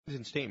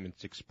and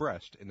statements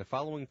expressed in the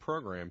following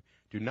program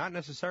do not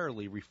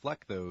necessarily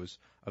reflect those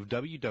of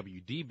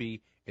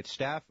WWDB, its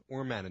staff,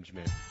 or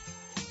management.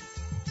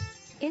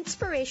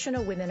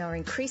 Inspirational women are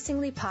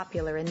increasingly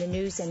popular in the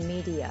news and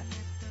media,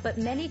 but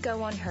many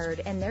go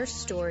unheard and their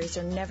stories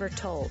are never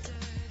told.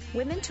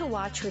 Women to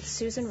Watch with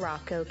Susan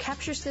Rocco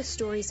captures the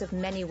stories of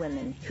many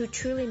women who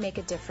truly make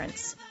a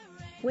difference.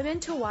 Women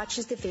to Watch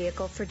is the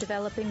vehicle for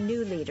developing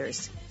new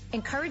leaders,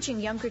 encouraging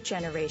younger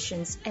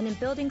generations, and in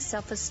building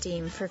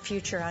self-esteem for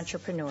future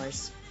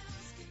entrepreneurs.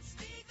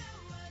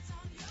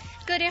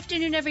 Good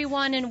afternoon,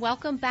 everyone, and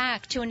welcome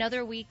back to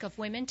another week of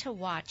Women to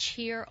Watch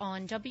here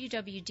on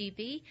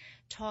WWDB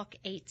Talk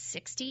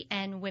 860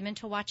 and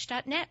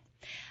WomenToWatch.net.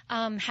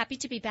 Happy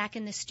to be back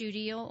in the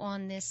studio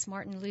on this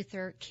Martin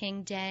Luther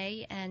King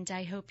Day, and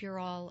I hope you're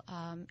all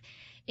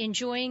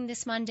enjoying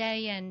this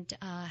Monday and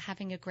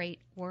having a great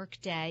work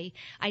day.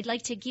 I'd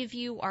like to give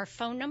you our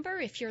phone number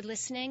if you're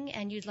listening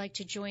and you'd like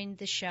to join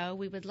the show.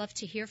 We would love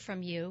to hear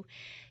from you.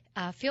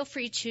 Feel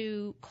free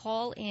to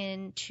call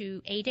in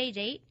to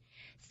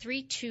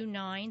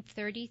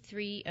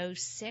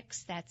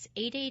 888-329-3306. That's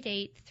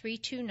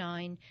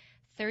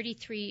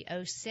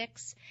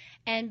 888-329-3306.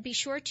 And be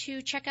sure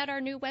to check out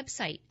our new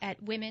website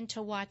at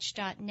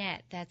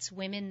WomenToWatch.net. That's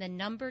women, the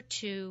number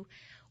 2,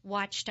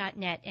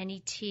 watch.net,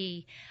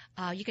 N-E-T.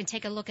 You can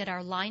take a look at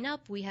our lineup.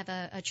 We have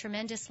a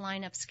tremendous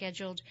lineup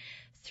scheduled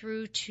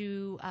through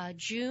to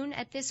June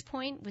at this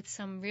point with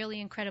some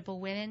really incredible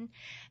women.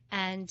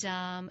 And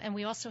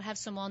we also have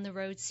some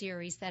on-the-road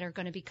series that are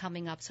going to be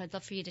coming up, so I'd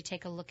love for you to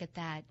take a look at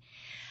that.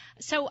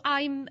 So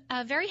I'm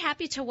very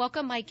happy to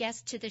welcome my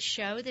guest to the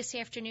show this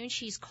afternoon.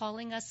 She's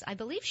calling us, I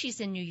believe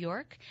she's in New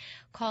York,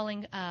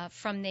 calling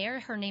from there.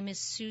 Her name is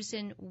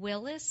Susan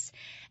Willis,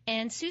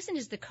 and Susan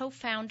is the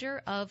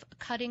co-founder of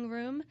Cutting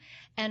Room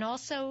and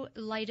also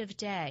Light of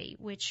Day,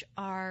 which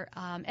are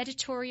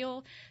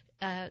editorial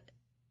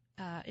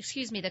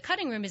the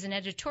Cutting Room is an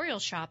editorial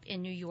shop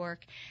in New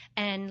York,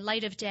 and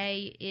Light of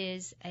Day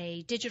is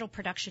a digital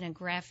production and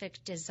graphic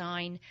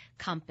design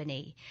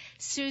company.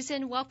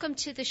 Susan, welcome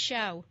to the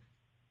show.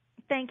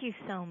 Thank you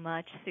so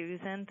much,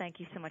 Susan. Thank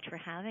you so much for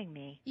having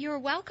me. You're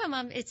welcome.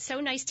 It's so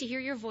nice to hear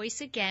your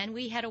voice again.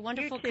 We had a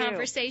wonderful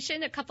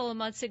conversation a couple of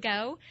months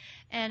ago,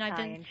 and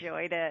I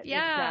enjoyed it.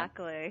 Yeah,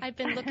 exactly. I've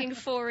been looking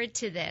forward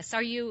to this.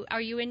 Are you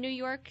in New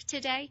York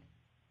today?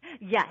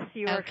 Yes,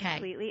 you are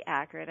completely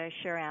accurate. I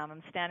sure am.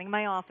 I'm standing in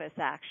my office,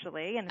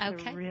 actually, and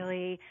it's a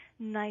really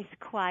nice,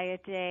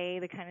 quiet day,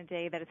 the kind of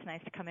day that it's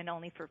nice to come in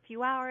only for a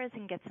few hours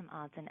and get some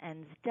odds and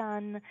ends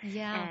done.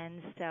 Yeah.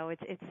 And so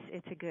it's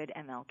a good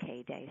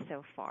MLK day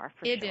so far,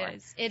 for sure.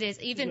 It is.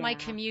 Even my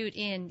commute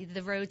in,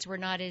 the roads were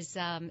not as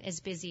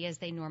busy as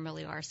they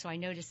normally are, so I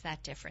noticed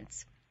that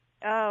difference.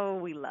 Oh,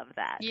 we love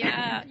that.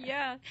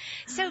 Yeah.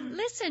 So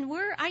listen,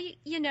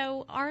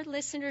 our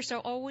listeners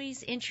are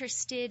always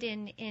interested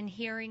in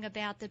hearing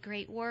about the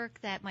great work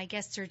that my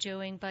guests are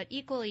doing, but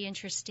equally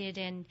interested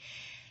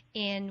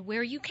in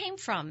where you came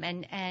from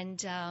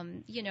and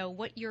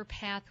what your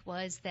path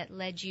was that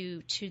led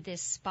you to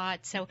this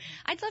spot. So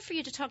I'd love for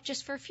you to talk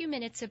just for a few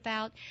minutes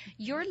about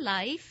your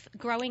life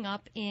growing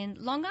up in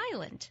Long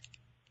Island.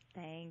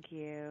 Thank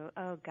you.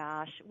 Oh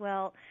gosh.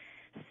 Well,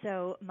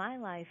 so my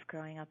life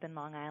growing up in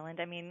Long Island,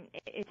 I mean,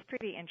 it's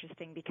pretty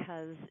interesting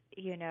because,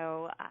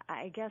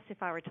 I guess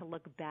if I were to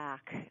look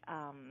back,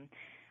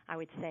 I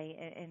would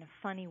say in a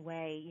funny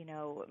way,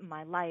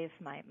 my life,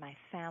 my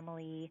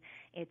family,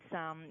 it's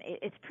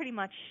pretty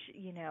much,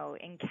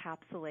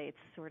 encapsulates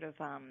sort of,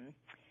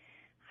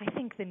 I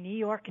think the New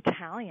York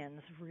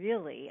Italians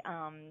really,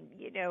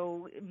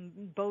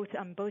 both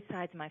on both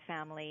sides of my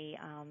family,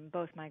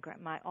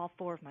 all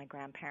four of my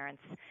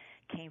grandparents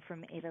came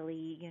from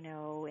Italy,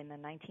 in the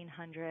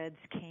 1900s,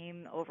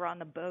 came over on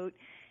the boat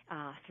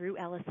through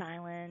Ellis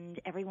Island.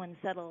 Everyone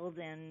settled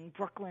in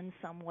Brooklyn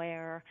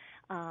somewhere,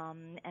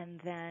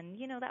 and then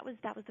that was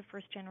the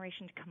first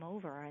generation to come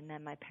over, and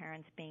then my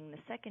parents being the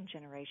second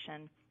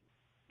generation,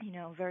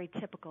 very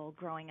typical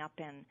growing up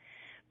in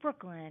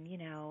Brooklyn,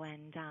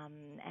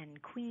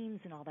 and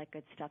Queens and all that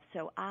good stuff.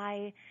 So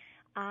I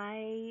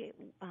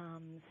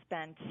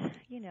spent,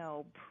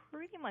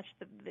 pretty much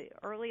the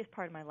earliest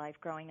part of my life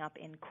growing up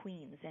in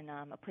Queens in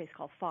a place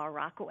called Far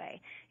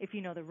Rockaway. If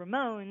you know the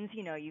Ramones,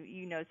 you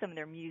know some of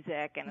their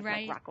music, and it's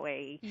like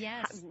Rockaway,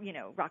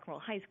 Rock and Roll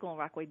High School and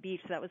Rockaway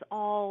Beach. So that was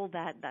all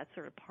that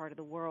sort of part of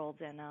the world,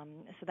 and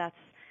so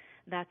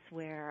that's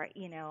where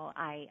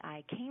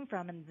I came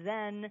from, and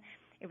then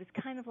it was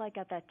kind of like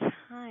at that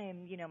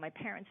time, my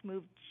parents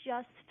moved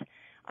just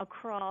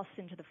across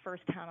into the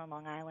first town on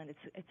Long Island.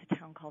 It's a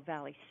town called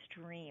Valley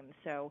Stream.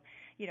 So,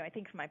 I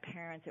think for my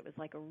parents it was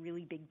like a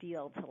really big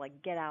deal to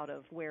like get out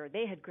of where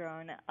they had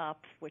grown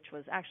up, which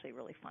was actually a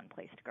really fun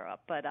place to grow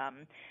up. But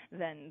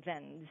then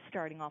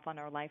starting off on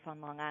our life on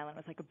Long Island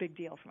was like a big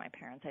deal for my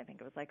parents. I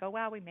think it was like, oh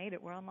wow, we made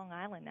it. We're on Long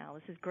Island now.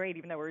 This is great,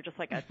 even though we were just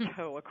like a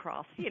toe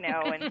across,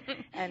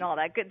 and all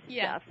that good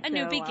stuff. A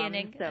new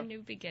beginning. A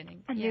new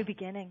beginning. A new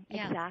beginning.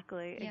 Yeah.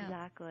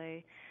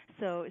 Exactly.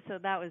 So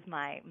that was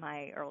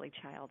my early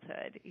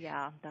childhood.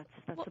 Yeah, that's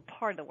Well, a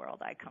part of the world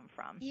I come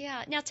from.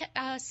 yeah.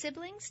 Now,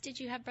 siblings? Did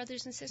you have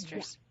brothers and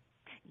sisters?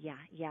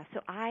 Yeah.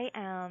 So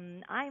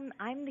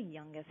I'm the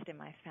youngest in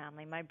my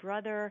family. My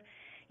brother,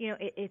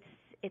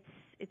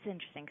 it's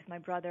interesting because my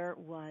brother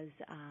was,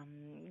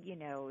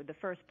 the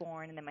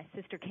firstborn, and then my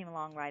sister came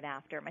along right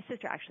after. My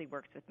sister actually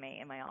works with me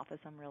in my office.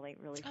 I'm really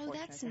Oh, fortunate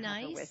that's to have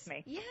her nice. with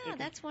me. Yeah, It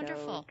that's is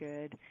wonderful. so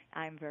good.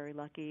 I'm very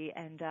lucky,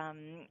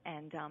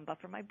 but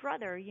for my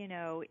brother,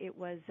 it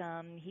was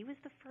he was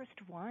the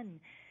first one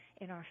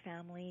in our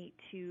family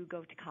to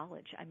go to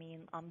college. I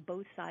mean, on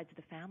both sides of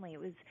the family, it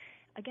was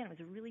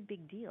a really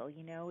big deal.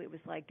 It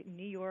was like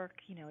New York,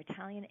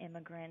 Italian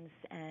immigrants,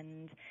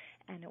 and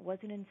it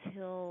wasn't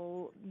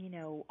until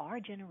our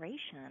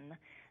generation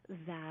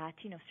that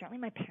certainly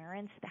my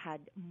parents had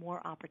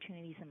more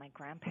opportunities than my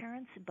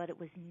grandparents, but it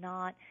was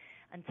not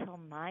until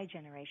my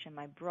generation,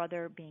 my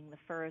brother being the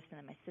first, and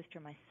then my sister,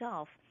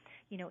 myself,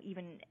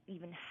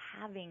 even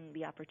having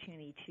the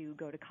opportunity to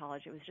go to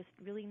college, it was just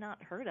really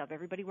not heard of.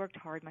 Everybody worked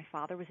hard. My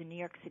father was a New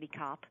York City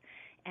cop,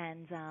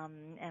 and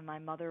my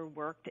mother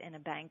worked in a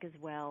bank as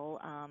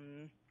well.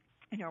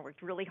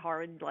 Worked really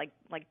hard, like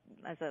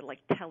as a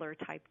teller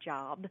type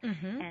job,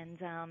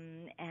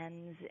 Mm-hmm.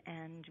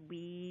 and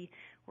we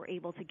were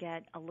able to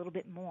get a little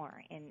bit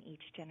more in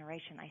each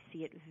generation. I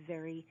see it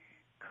very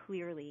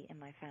clearly in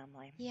my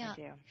family. Yeah. I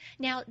do.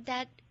 Now,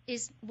 that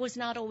was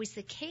not always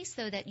the case,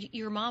 though, that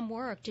your mom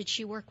worked. Did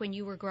she work when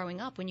you were growing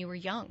up, when you were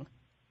young?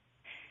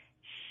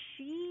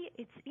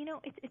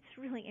 It's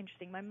really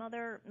interesting. My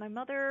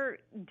mother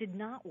did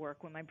not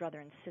work when my brother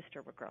and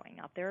sister were growing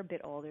up. They're a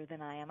bit older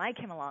than I am. I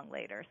came along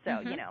later, so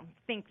Mm-hmm.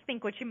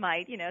 think what you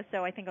might,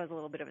 So I think I was a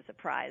little bit of a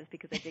surprise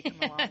because I did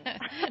come along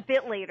a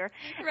bit later.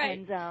 Right.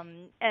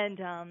 And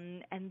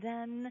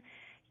then,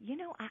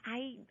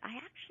 I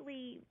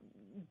actually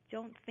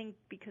don't think,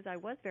 because I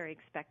was very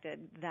expected,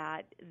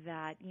 that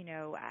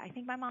I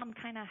think my mom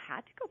kind of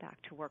had to go back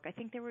to work. I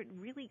think there were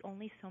really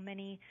only so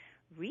many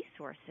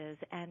resources,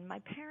 and my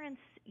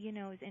parents,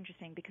 is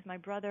interesting because my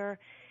brother,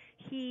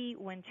 he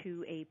went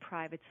to a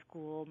private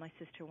school. My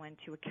sister went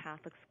to a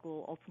Catholic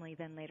school. Ultimately,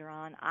 then later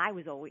on, I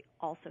was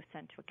also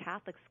sent to a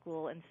Catholic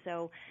school, and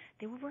so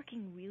they were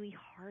working really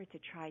hard to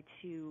try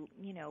to,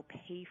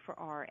 pay for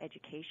our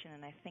education.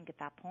 And I think at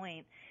that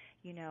point,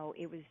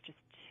 it was just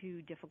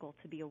too difficult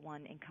to be a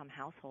one-income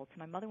household. So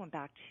my mother went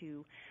back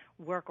to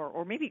work,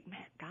 or maybe,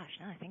 gosh,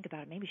 now I think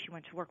about it, maybe she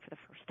went to work for the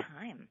first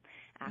time,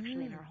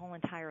 actually, in her whole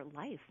entire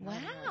life. Wow.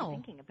 Really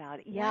thinking about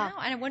it. Yeah. Wow.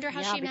 And I wonder how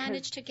Yeah, she because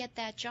managed to get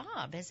that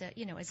job as a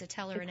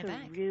teller in a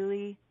bank. It's a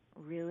really,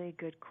 really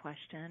good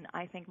question.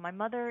 I think my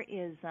mother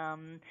is,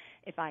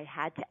 if I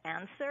had to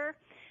answer,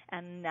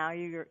 and now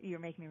you're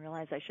making me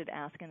realize I should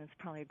ask, and it's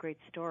probably a great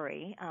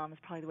story. It's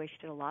probably the way she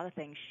did a lot of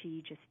things.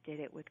 She just did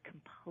it with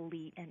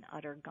complete and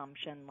utter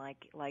gumption. Like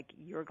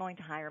you're going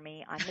to hire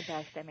me. I'm the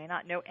best. I may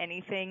not know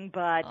anything,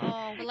 but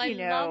Oh, well, I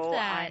love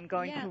that. I'm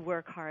going Yeah. to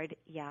work hard.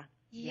 Yeah,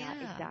 Yeah.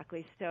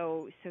 exactly.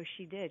 So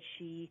she did.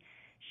 She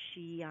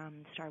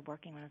started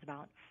working when I was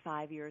about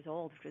 5 years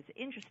old, which was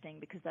interesting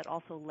because that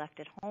also left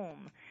at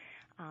home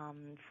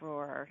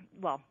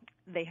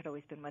they had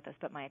always been with us,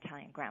 but my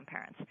Italian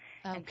grandparents.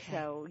 Okay. And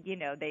so,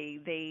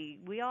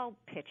 we all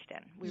pitched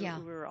in. We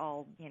were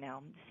all,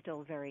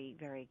 still very,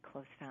 very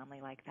close family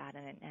like that,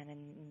 and it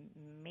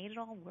made it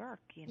all work,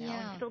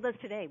 Yeah. and still does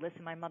today.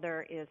 Listen, my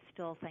mother is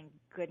still, thank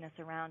goodness,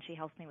 around. She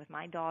helps me with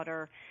my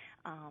daughter.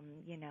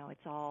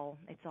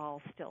 It's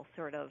all still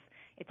sort of,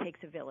 it takes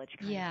a village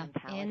kind of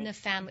mentality. In the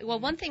family. Well,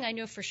 one thing I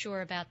know for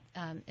sure about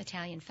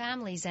Italian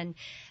families and,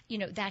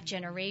 that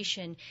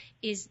generation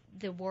is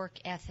the work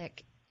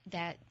ethic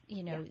that,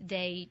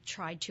 they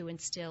tried to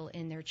instill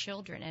in their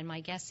children. And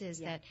my guess is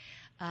that,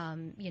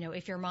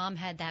 if your mom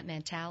had that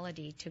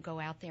mentality to go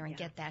out there and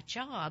get that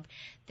job,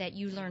 that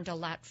you learned a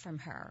lot from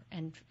her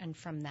and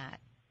from that.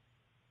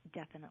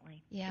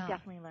 Definitely. Yeah. I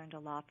definitely learned a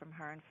lot from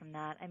her and from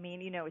that. I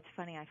mean, it's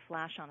funny, I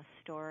flash on a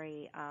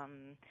story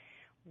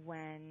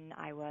when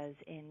I was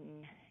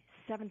in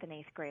 7th and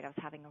 8th grade. I was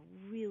having a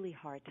really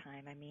hard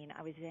time. I mean,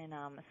 I was in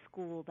a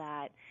school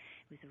that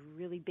was a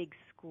really big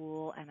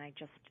school, and I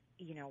just,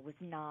 was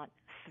not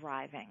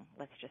thriving,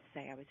 let's just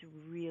say. I was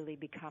really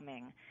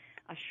becoming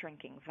a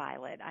shrinking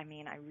violet. I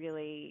mean, I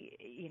really,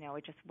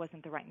 it just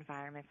wasn't the right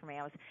environment for me.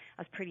 I was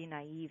pretty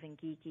naive and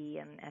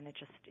geeky, and it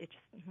just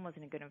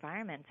wasn't a good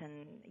environment.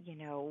 And,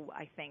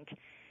 I think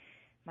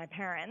my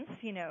parents,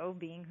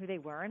 being who they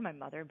were, and my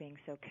mother being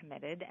so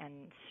committed and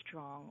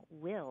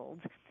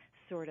strong-willed,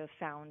 sort of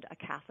found a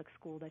Catholic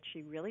school that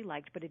she really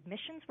liked, but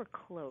admissions were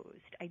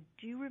closed. I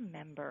do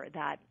remember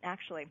that,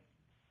 actually,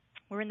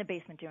 we're in the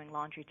basement doing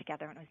laundry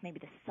together, and it was maybe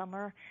the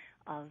summer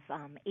of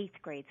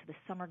 8th grade, so the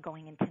summer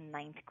going into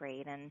 9th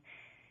grade, and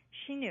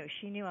she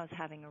knew I was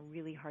having a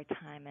really hard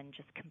time and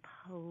just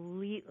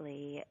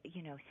completely,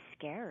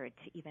 scared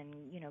to even,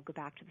 go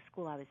back to the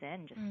school I was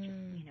in, just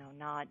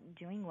not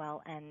doing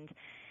well. And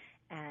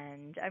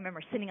I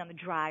remember sitting on the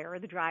dryer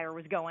was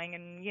going,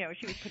 and,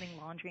 she was putting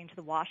laundry into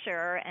the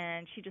washer,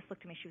 and she just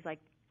looked at me, she was like,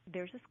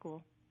 "There's a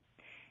school,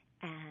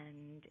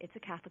 and it's a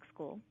Catholic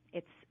school.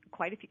 It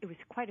was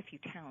quite a few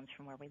towns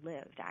from where we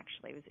lived,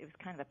 actually. It was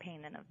kind of a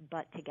pain in the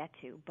butt to get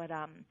to. But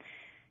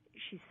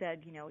she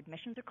said,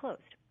 admissions are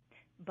closed.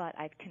 But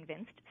I've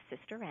convinced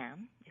Sister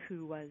Ann,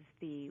 who was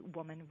the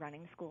woman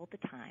running the school at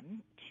the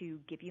time, to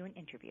give you an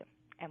interview,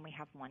 and we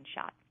have one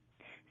shot.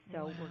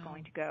 So Wow. we're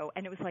going to go,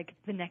 and it was like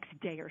the next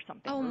day or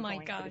something. Oh my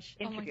gosh!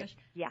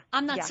 Yeah,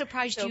 I'm not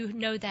surprised you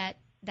know that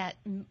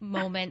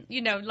moment.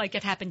 Like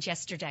it happened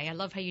yesterday. I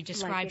love how you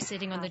describe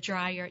sitting on the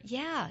dryer.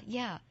 Yeah.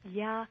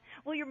 Yeah.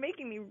 Well, you're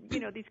making me.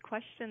 These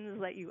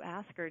questions that you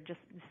ask are just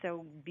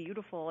so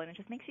beautiful, and it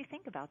just makes you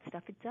think about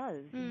stuff. It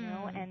does,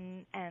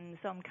 and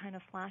so I'm kind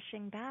of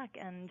flashing back,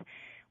 and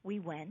we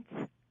went.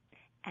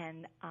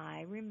 And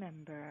I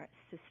remember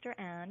Sister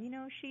Ann,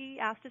 she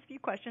asked us a few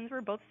questions. We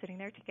were both sitting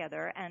there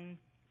together, and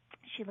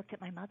she looked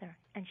at my mother,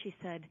 and she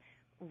said,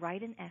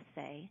 write an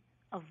essay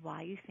of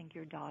why you think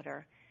your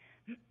daughter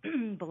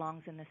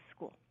belongs in this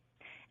school.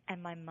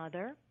 And my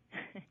mother,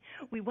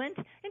 we went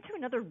into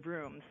another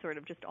room, sort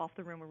of just off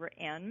the room we were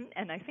in,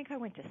 and I think I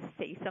went to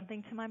say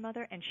something to my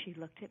mother, and she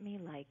looked at me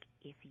like,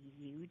 if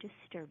you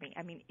disturb me.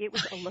 I mean, it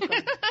was a look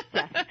of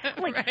death.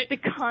 Like, right. The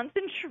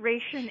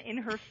concentration in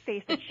her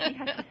face that she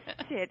had to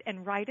sit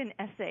and write an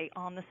essay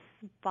on the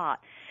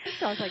spot.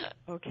 So I was like,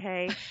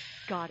 okay,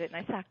 got it. And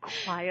I sat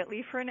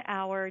quietly for an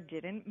hour,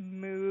 didn't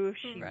move.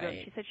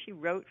 She said she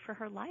wrote for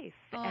her life.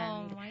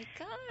 Oh, my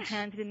gosh.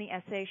 Handed in the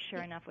essay.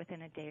 Sure enough,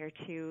 within a day or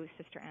two,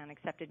 Sister Ann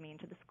accepted me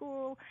into the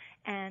school,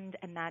 and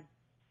that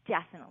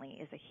definitely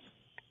is a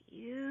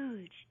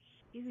huge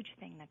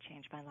thing that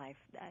changed my life,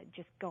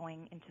 just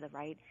going into the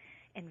right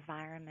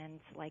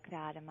environment like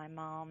that, and my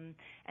mom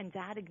and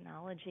dad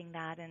acknowledging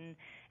that, and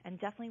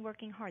definitely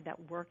working hard.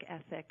 That work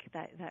ethic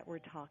that we're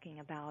talking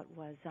about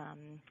was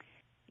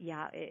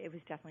it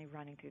was definitely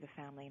running through the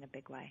family in a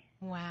big way.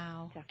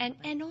 Wow.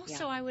 Definitely. And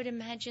also I would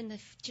imagine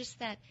just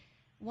that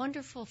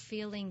wonderful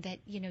feeling that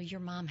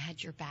your mom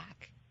had your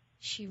back.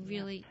 She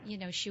really,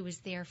 she was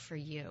there for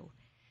you.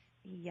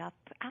 Yep,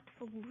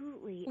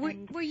 absolutely.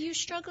 Were you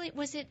struggling?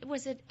 Was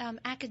it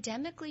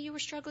academically you were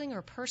struggling,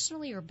 or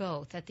personally, or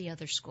both at the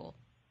other school?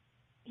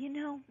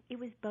 It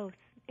was both.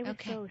 It was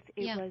both.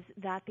 It was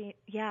that it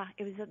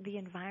was the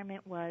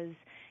environment was.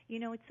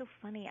 It's so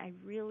funny. I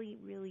really,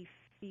 really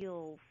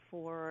feel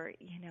for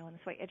and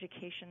that's why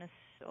education is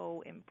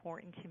so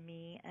important to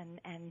me,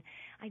 and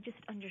I just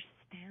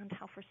understand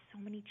how for so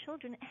many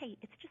children, hey,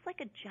 it's just like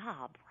a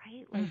job,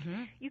 right? Like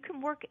you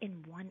can work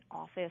in one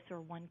office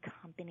or one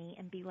company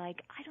and be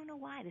like, I don't know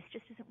why this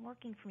just isn't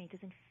working for me, it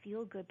doesn't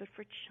feel good. But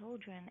for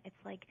children, it's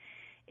like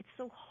it's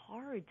so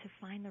hard to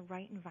find the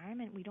right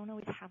environment. We don't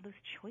always have those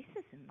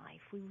choices in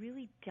life. We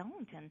really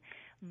don't, and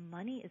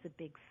money is a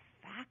big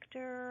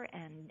factor,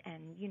 and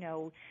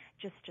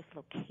just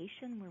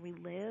location where we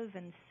live.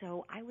 And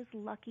so I was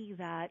lucky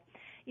that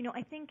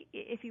I think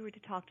if you were to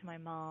talk to my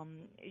mom,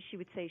 she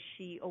would say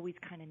she always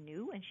kind of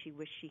knew, and she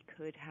wished she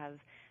could have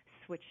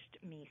switched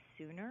me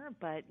sooner,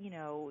 but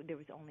there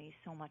was only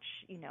so much,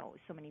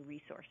 so many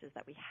resources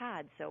that we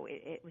had, so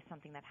it was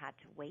something that had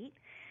to wait.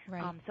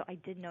 Right. So I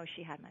did know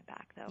she had my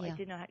back, though. Yeah. I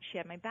did know she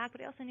had my back,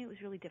 but I also knew it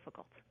was really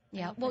difficult.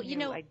 Yeah. Well,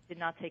 I did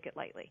not take it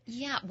lightly.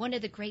 Yeah. One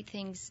of the great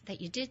things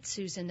that you did,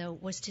 Susan, though,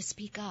 was to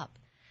speak up.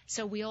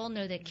 So we all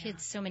know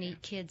that so many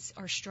kids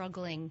are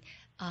struggling,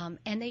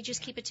 and they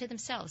just keep it to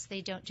themselves.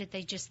 They don't.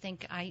 They just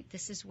think,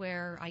 this is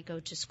where I go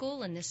to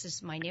school, and this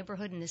is my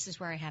neighborhood, and this is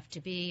where I have to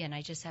be, and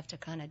I just have to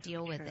kind of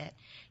deal with it.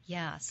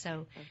 Yeah.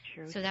 So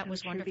that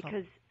was wonderful.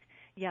 Because,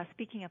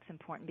 speaking up is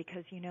important,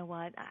 because you know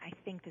what? I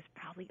think there's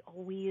probably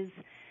always,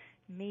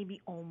 maybe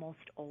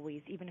almost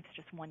always, even if it's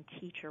just one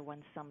teacher,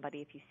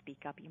 somebody, if you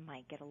speak up, you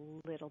might get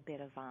a little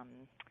bit of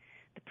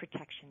the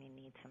protection you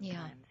need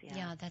sometimes.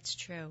 Yeah, that's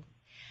true.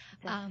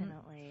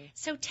 Definitely.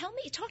 So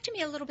talk to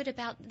me a little bit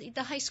about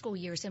the high school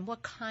years and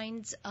what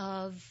kinds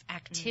of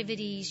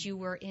activities you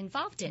were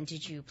involved in.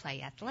 Did you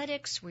play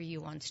athletics? Were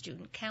you on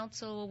student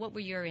council? What were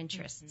your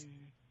interests?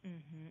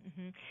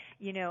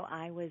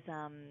 I was,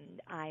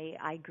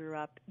 I grew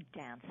up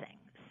dancing.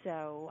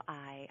 So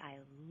I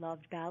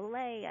loved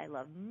ballet, I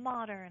loved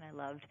modern, I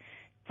loved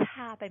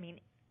tap. I mean,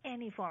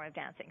 any form of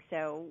dancing.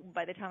 So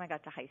by the time I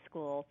got to high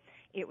school,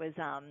 it was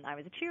I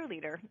was a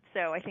cheerleader.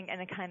 So I think,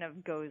 and it kind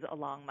of goes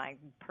along my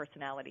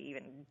personality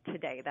even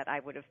today, that I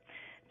would have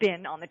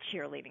been on the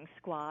cheerleading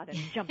squad and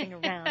jumping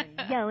around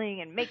and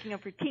yelling and making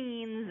up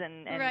routines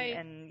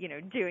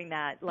and doing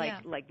that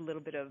like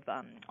little bit of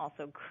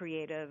also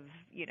creative,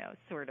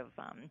 sort of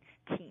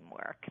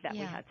teamwork that we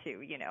had to,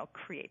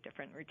 create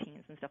different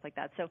routines and stuff like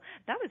that. So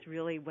that was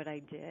really what I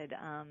did.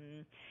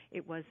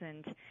 It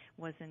wasn't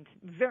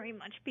very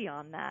much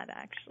beyond that,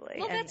 actually.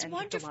 Well, that's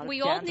wonderful.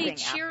 We all need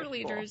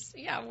cheerleaders.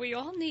 Yeah, we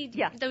all need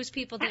those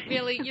people that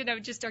really,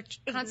 just are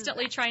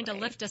constantly trying to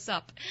lift us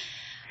up.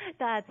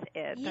 That's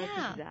it. Yeah.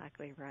 That's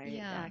exactly right.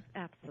 Yeah.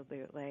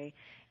 Absolutely.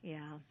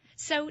 Yeah.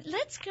 So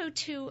let's go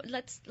to,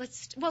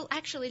 well,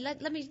 actually,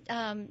 let me,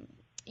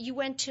 you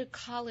went to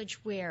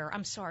college where?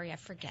 I'm sorry, I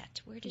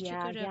forget. Where did you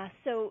go to? Yeah.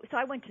 So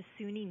I went to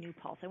SUNY New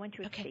Paltz. I went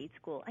to a state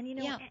school, and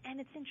Yeah. and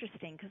it's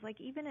interesting because like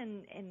even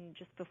in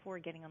just before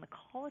getting on the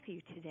call with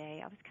you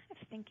today, I was kind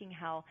of thinking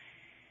how,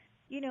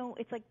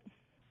 it's like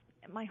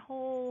my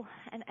whole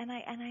and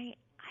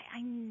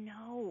I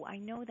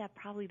know that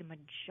probably the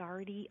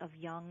majority of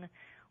young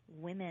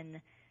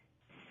women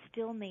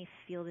still may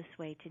feel this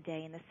way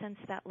today in the sense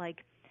that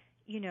like,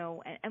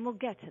 and we'll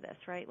get to this,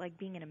 right? Like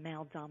being in a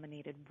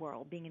male-dominated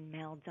world, being in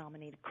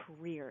male-dominated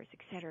careers,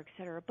 et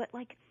cetera, but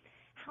like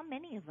how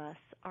many of us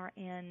are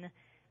in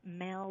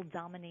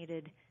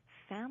male-dominated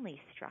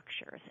family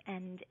structures?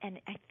 And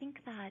I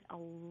think that a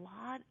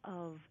lot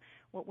of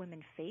what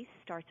women face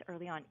starts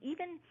early on,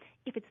 even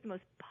if it's the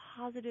most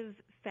positive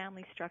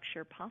family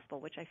structure possible,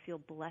 which I feel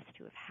blessed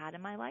to have had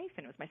in my life.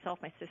 And it was myself,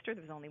 my sister.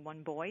 There was only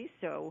one boy,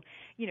 so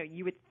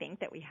you would think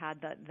that we had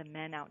the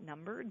men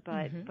outnumbered,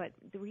 but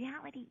the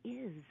reality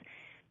is,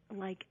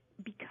 like,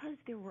 because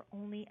there were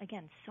only,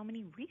 again, so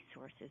many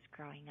resources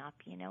growing up,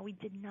 we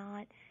did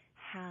not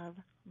have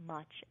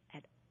much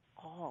at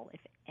all,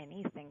 if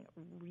anything,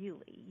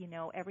 really.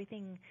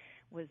 Everything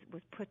was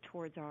put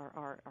towards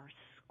our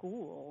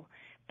school,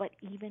 but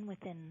even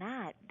within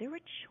that, there were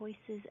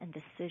choices and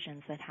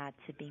decisions that had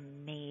to be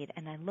made.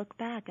 And I look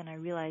back and I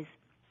realize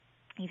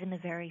even the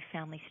very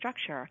family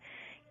structure,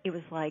 it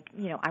was like,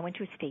 I went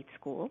to a state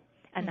school,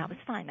 and that was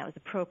fine. That was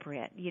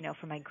appropriate,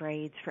 for my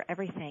grades, for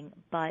everything.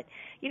 But,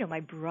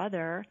 my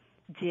brother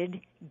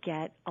did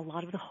get a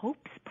lot of the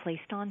hopes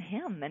placed on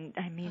him, and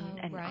I mean,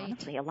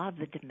 honestly, a lot of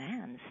the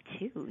demands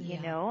too.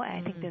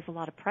 I think there's a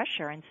lot of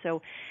pressure, and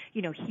so,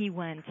 he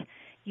went,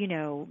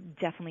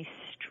 definitely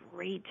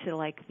straight to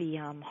like the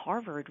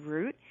Harvard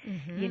route,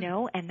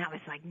 and that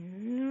was like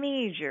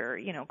major,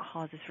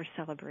 causes for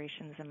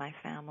celebrations in my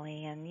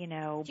family, and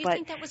Do you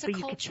think that was a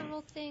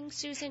cultural thing,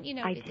 Susan?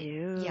 I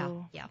do.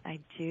 Yeah. I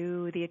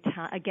do.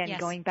 Again, Yes.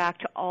 going back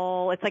to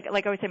all, it's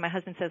like I would say, my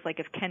husband says, like,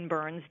 if Ken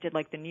Burns did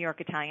like the New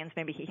York Italians,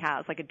 maybe he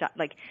has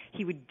like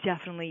he would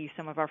definitely use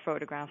some of our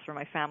photographs for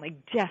my family.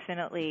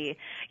 Definitely,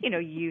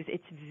 use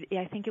it's.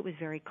 I think it was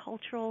very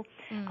cultural,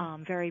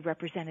 very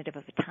representative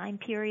of a time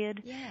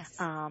period. Yes.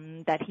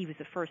 That he was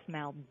the first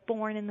male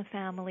born in the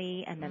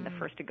family, and then the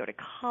first to go to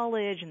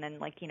college, and then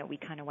we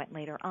kind of went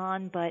later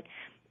on, but.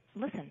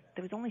 Listen,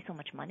 there was only so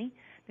much money.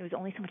 There was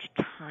only so much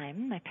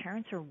time. My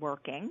parents are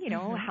working.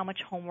 How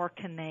much homework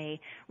can they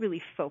really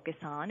focus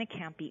on? It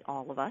can't be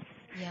all of us.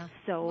 Yeah.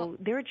 So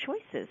there are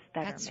choices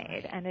that are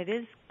made, right. and it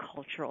is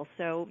cultural.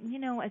 So,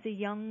 as a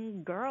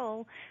young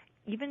girl,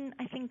 even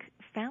I think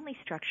family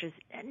structures,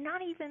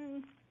 not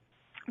even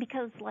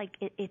because like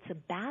it's a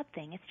bad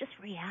thing. It's just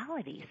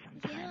reality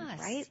sometimes,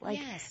 right?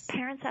 Like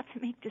parents have to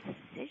make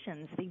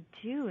decisions. They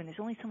do, and there's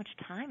only so much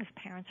time if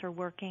parents are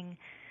working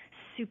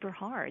super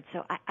hard.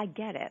 So I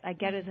get it. I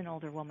get it as an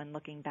older woman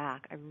looking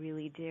back. I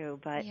really do.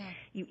 But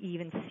you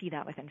even see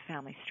that within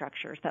family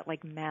structures that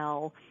like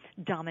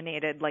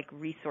male-dominated like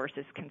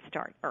resources can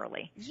start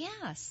early.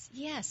 Yes.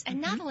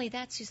 And not only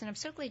that, Susan, I'm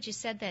so glad you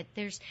said that.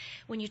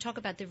 When you talk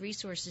about the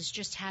resources,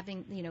 just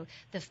having,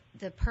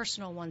 the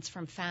personal ones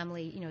from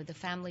family, the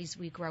families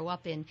we grow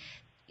up in,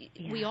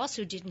 we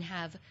also didn't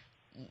have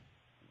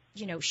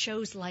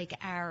shows like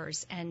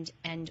ours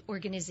and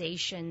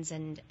organizations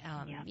and,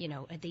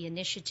 the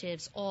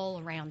initiatives all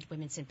around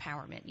women's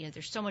empowerment.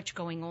 There's so much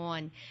going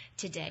on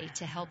today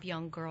to help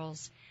young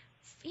girls,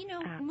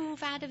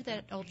 move out of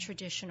that old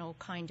traditional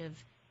kind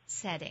of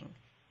setting,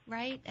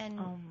 right? And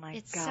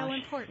it's so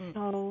important.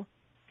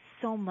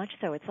 So much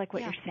so. It's like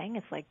what you're saying.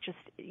 It's like just,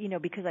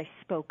 because I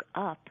spoke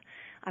up,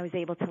 I was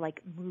able to like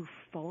move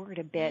forward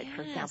a bit,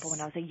 for example,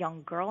 when I was a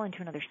young girl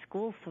into another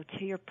school. So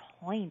to your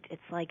point,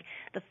 it's like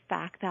the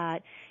fact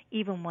that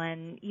even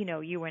when,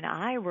 you and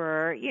I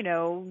were,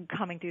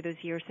 coming through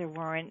those years, there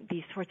weren't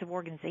these sorts of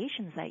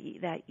organizations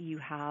that you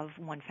have,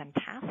 one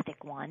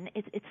fantastic one.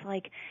 It's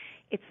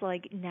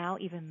like now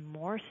even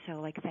more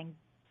so, like thank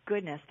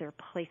goodness there are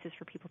places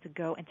for people to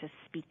go and to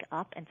speak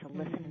up and to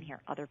listen and hear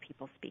other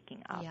people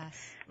speaking up.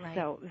 Yes, right.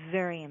 So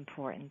very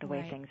important the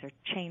way things are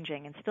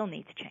changing and still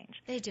need to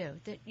change. They do.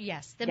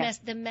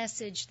 The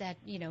message that,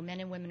 men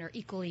and women are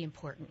equally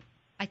important.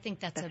 I think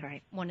that's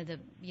one of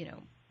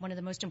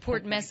the most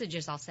important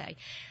messages, I'll say.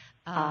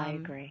 I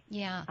agree.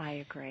 Yeah. I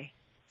agree.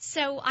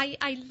 So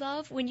I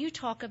love when you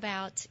talk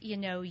about,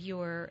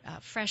 your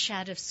fresh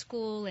out of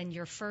school and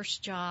your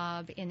first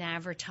job in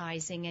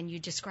advertising, and you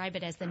describe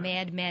it as the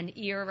Mad Men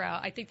era.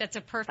 I think that's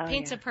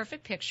paints a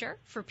perfect picture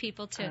for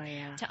people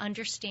to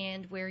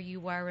understand where you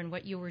were and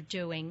what you were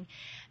doing.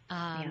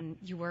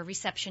 You were a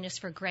receptionist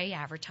for Gray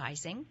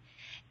Advertising.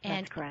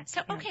 That's correct.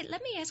 So, okay,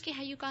 let me ask you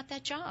how you got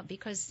that job,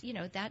 because,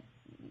 that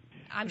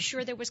I'm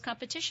sure there was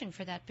competition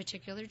for that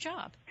particular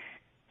job.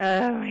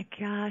 Oh my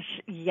gosh,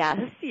 yes.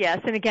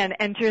 And again,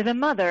 enter the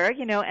mother,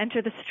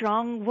 enter the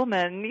strong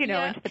woman,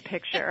 into the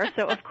picture.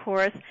 So of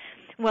course,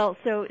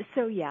 so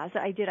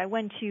I did. I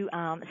went to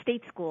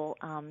state school,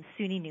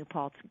 SUNY New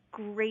Paltz.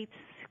 Great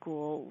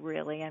school,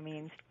 really. I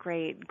mean,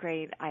 great.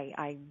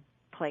 I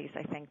place,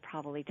 I think,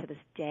 probably to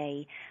this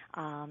day.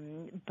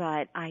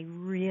 But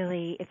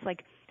it's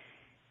like,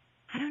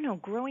 I don't know,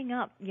 growing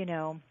up,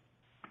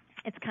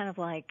 it's kind of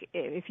like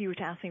if you were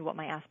to ask me what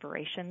my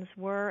aspirations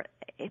were,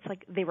 it's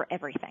like they were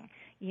everything.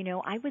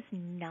 I was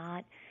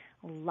not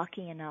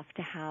lucky enough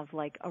to have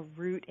like a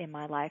route in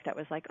my life that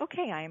was like,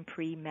 okay, I am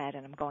pre-med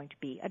and I'm going to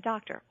be a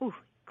doctor. Ooh,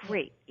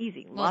 great,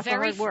 easy, lots of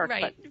hard work.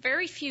 Right, but,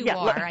 very few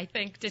are, I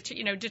think,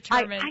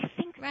 determined. I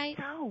think right?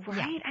 so,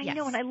 right? Yeah, I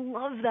know, and I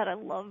love that. I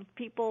love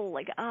people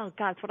like, oh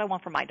God, it's what I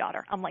want for my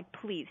daughter. I'm like,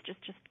 please, just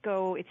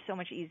go. It's so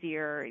much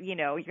easier.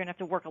 You're gonna have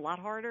to work a lot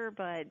harder,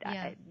 but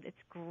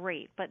it's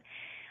great. But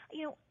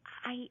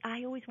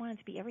I always wanted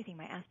to be everything.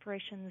 My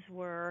aspirations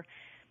were.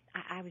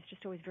 I was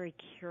just always a very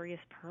curious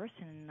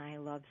person, and I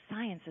love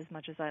science as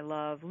much as I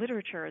love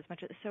literature as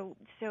much as so.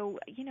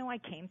 I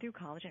came through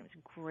college, and it was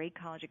a great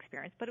college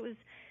experience, but it was,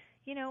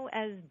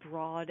 as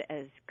broad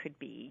as could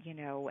be,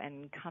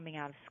 and coming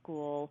out of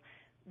school,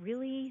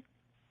 really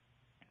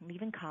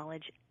leaving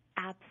college,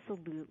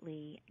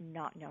 absolutely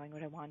not knowing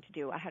what I wanted to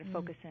do. I had a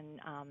focus in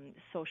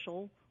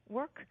social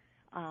work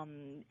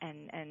and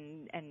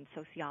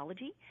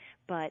sociology,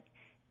 but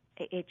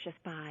it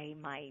just by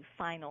my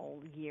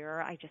final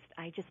year, I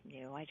just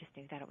knew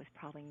that it was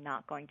probably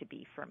not going to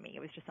be for me. It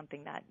was just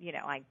something that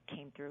I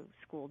came through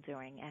school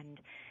doing, and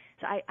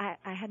so I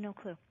had no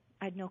clue.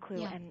 I had no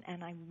clue, Yeah.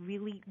 and I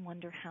really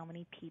wonder how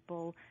many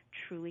people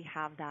truly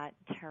have that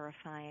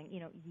terrifying,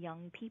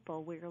 young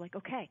people where you're like,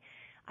 okay,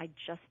 I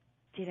just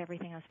did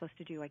everything I was supposed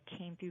to do. I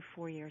came through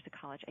 4 years of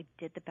college. I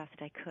did the best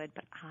I could,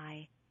 but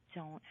I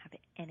don't have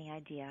any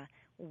idea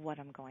what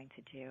I'm going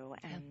to do.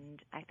 And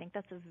I think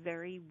that's a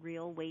very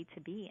real way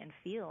to be and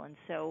feel. And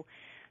so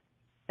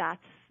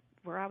that's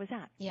where I was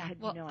at. Yeah,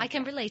 no I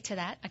can relate to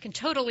that. I can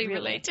totally Really?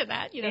 relate to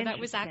that. That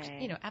was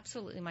Interesting.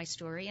 absolutely my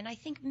story. And I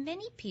think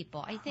many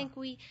people, I think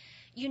we,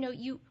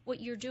 what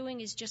you're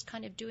doing is just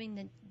kind of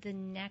doing the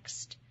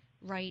next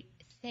right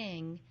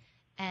thing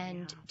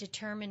and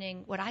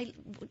determining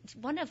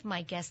one of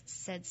my guests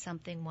said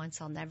something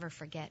once I'll never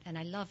forget, and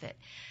I love it.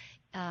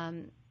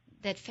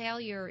 That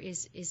failure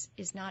is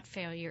not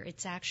failure.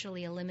 It's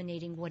actually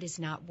eliminating what is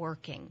not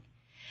working.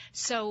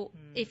 So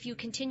if you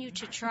continue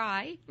to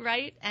try,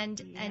 right,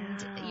 and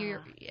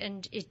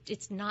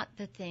it's not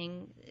the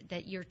thing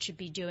that you're to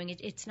be doing.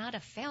 It's not a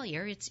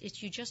failure.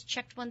 It's you just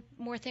checked one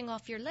more thing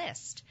off your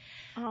list.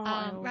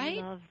 I right?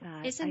 love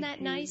that. Isn't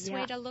that nice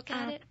way to look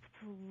at it?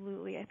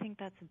 Absolutely. I think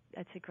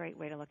that's a great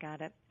way to look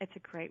at it. It's a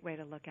great way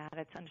to look at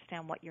it, to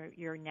understand what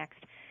your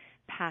next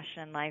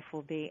passion in life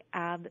will be.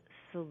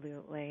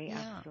 Absolutely.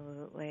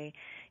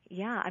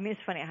 Yeah. I mean,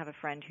 it's funny. I have a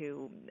friend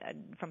who,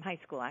 from high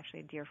school,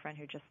 actually, a dear friend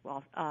who just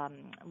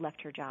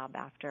left her job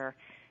after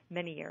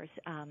many years,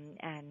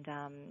 and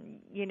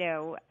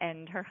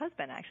her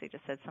husband actually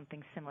just said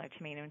something similar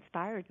to me and it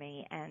inspired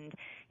me. And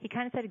he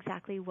kind of said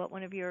exactly what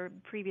one of your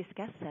previous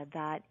guests said,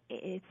 that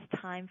it's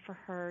time for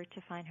her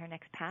to find her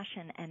next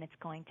passion, and it's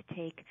going to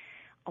take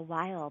a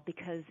while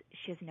because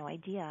she has no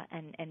idea,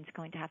 and it's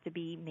going to have to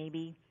be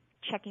maybe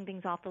checking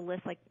things off the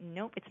list, like,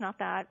 nope, it's not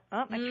that.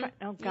 Oh,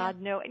 oh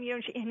God, no. And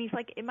and he's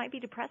like, it might be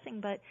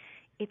depressing, but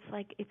it's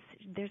like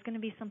there's going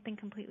to be something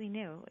completely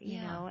new, you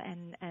know,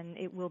 and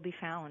it will be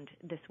found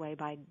this way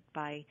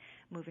by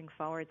moving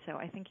forward. So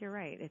I think you're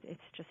right. It's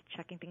just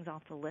checking things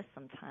off the list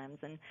sometimes.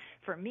 And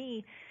for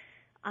me,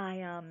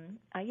 I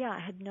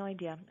had no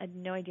idea. I had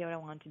no idea what I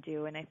wanted to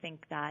do, and I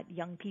think that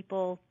young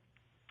people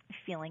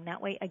feeling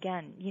that way,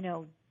 again,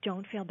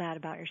 don't feel bad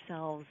about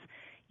yourselves.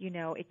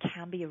 It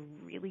can be a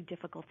really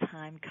difficult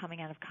time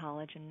coming out of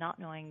college and not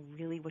knowing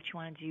really what you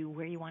want to do,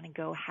 where you want to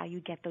go, how you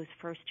get those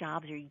first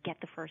jobs, or you get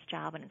the first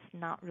job and it's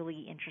not really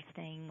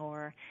interesting,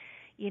 or,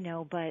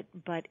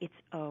 but it's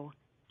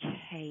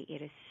okay.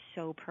 It is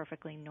so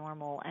perfectly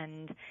normal.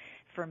 And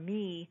for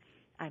me,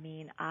 I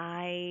mean,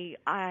 I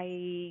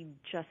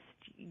just,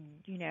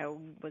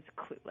 was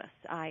clueless.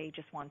 I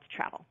just wanted to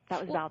travel.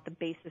 That was about the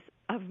basis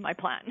of my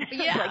plan.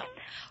 Yeah.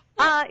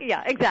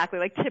 Yeah, exactly.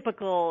 Like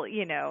typical,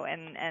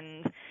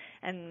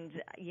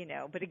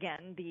 but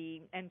again,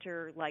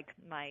 enter like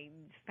my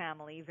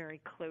family, very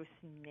close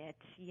knit,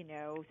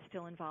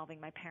 still involving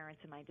my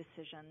parents in my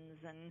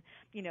decisions, and,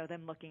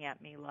 them looking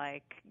at me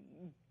like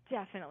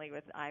definitely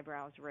with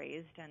eyebrows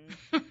raised, and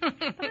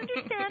but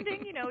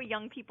understanding,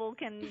 young people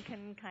can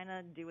kind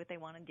of do what they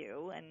want to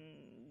do, and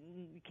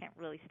you can't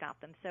really stop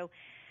them. So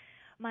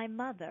my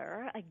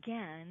mother,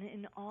 again,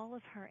 in all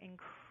of her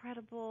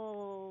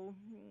incredible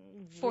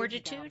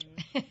fortitude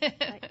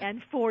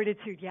and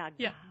fortitude, yeah.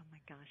 Oh my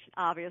gosh,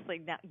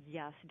 obviously,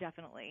 yes,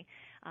 definitely.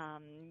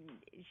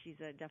 She's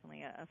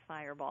definitely a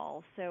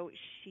fireball. So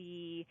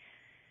she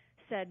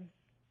said,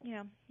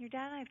 your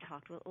dad and I have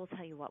talked. We'll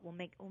tell you what. We'll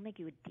make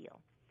you a deal.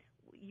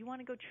 You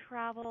want to go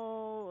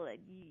travel?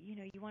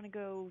 You want to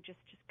go just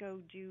go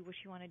do what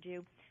you want to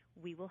do.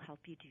 We will help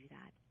you do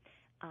that.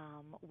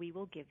 We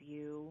will give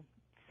you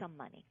some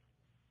money.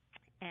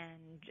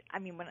 And I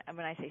mean, when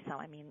I say some,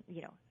 I mean,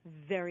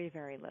 very,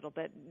 very little,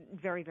 but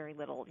very, very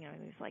little. It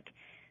was like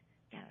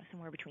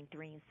somewhere between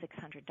 $300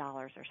 and $600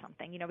 or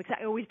something. Because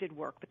I always did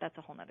work, but that's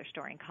a whole other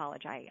story. In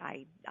college,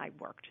 I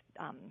worked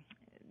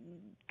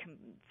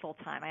full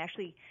time. I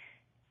actually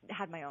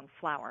had my own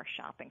flower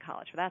shop in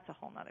college, but that's a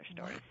whole other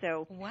story.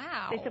 So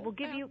wow. They said, we'll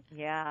give you,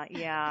 yeah.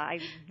 I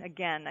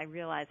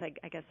realized,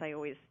 I guess I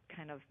always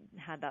kind of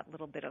had that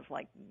little bit of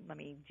like, let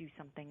me do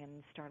something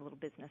and start a little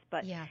business.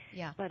 But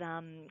But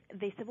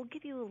they said, we'll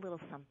give you a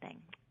little something,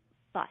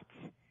 but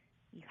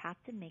you have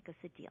to make us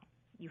a deal.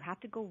 You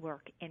have to go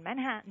work in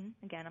Manhattan.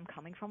 Again, I'm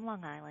coming from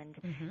Long Island.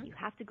 Mm-hmm. You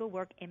have to go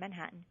work in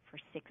Manhattan for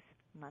 6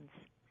 months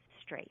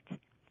straight.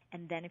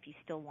 And then if you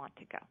still want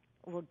to go,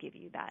 we'll give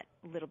you that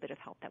little bit of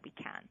help that we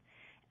can.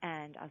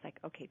 And I was like,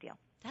 okay, deal.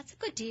 That's a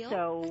good deal.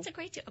 So that's a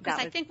great deal. Because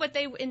I think what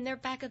they, in their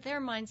back of their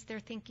minds, they're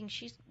thinking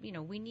she's,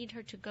 we need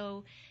her to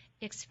go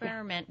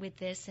experiment with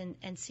this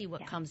and see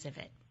what comes of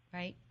it.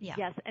 Right? Yeah.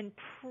 Yes, and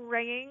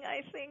praying,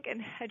 I think, and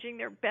hedging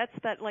their bets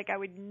that, like, I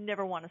would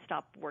never want to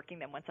stop working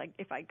them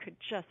if I could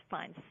just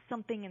find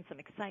something and some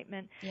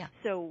excitement. Yeah.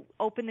 So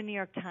open the New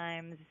York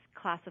Times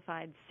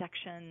classified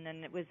section,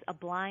 and it was a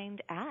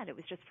blind ad. It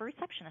was just for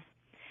receptionists.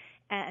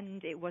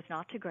 And it was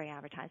not to gray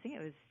advertising.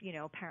 It was,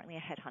 apparently a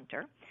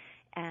headhunter.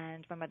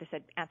 And my mother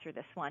said, answer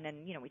this one.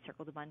 And, we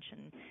circled a bunch,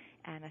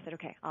 and I said,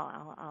 okay,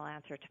 I'll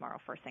answer it tomorrow.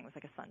 First thing, it was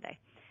like a Sunday.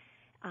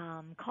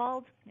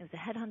 Called. It was a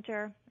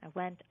headhunter. I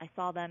went. I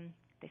saw them.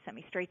 They sent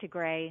me straight to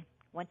Gray.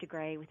 Went to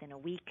Gray. Within a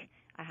week,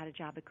 I had a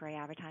job at Gray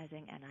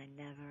Advertising, and I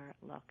never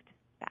looked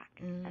back.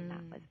 And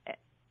that was it.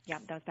 Yeah,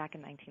 that was back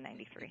in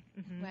 1993.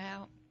 Mm-hmm.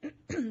 Wow.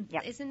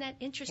 Yep. Isn't that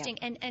interesting?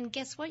 Yep. And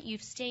guess what?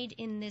 You've stayed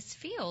in this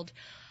field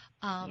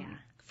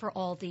for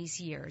all these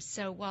years.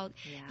 So while,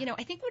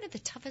 I think one of the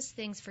toughest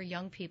things for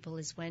young people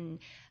is when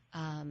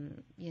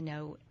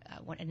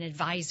when an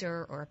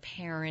advisor or a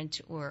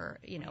parent or,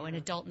 an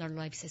adult in their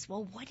life says,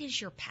 well, what is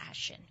your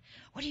passion?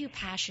 What are you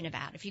passionate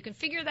about? If you can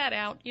figure that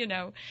out, I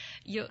know.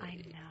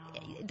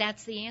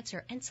 That's the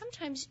answer. And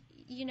sometimes,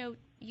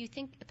 you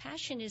think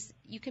passion is,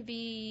 you can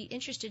be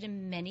interested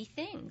in many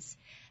things,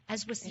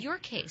 as was your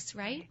case,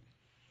 right?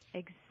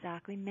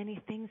 Exactly.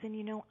 Many things. And,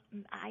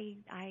 I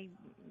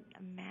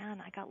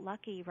got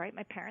lucky, right?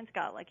 My parents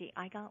got lucky.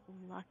 I got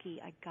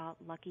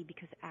lucky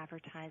because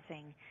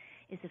advertising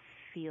is a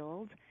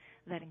field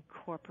that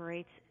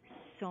incorporates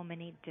so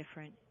many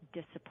different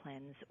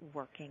disciplines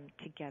working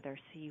together.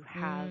 So you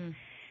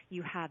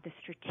have the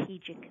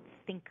strategic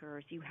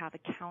thinkers, you have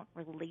account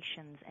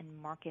relations and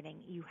marketing,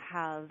 you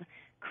have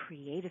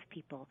creative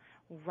people,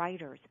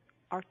 writers,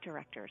 art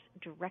directors,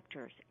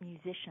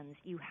 musicians,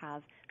 you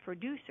have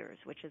producers,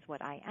 which is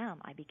what I am.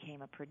 I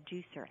became a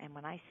producer, and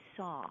when I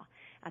saw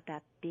at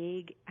that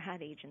big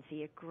ad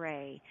agency at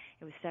Gray,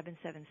 it was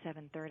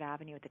 777 3rd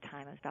Avenue at the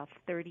time, it was about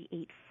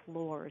 38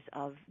 floors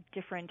of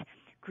different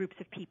groups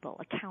of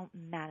people, account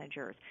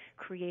managers,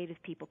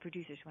 creative people,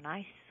 producers. When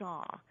I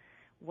saw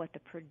what the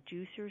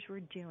producers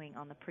were doing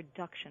on the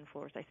production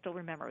floors, I still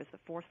remember it was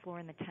the 4th floor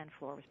and the 10th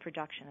floor was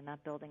production in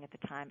that building at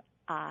the time.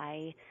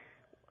 I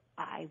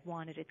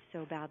wanted it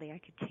so badly I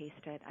could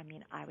taste it. I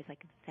mean, I was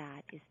like,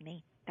 that is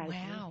me. That is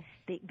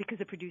me. Because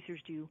the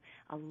producers do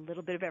a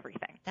little bit of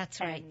everything. That's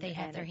right. They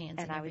have their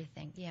hands in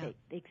everything.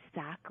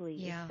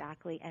 Exactly.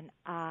 And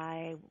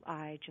I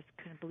just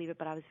couldn't believe it,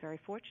 but I was very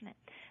fortunate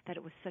that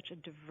it was such a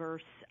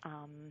diverse,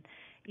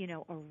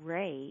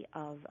 array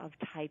of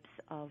types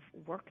of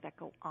work that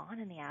go on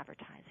in the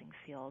advertising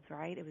field,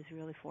 right? It was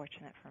really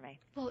fortunate for me.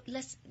 Well,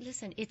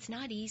 listen, it's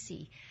not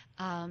easy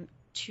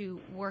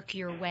to work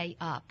your way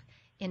up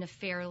in a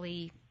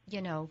fairly,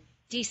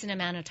 decent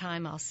amount of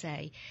time, I'll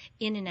say,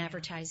 in an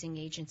advertising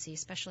agency,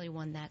 especially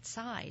one that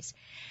size.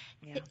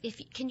 Yeah.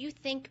 Can you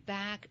think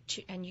back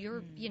to, and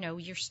you're,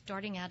 you're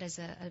starting out as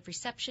a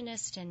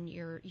receptionist, and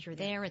you're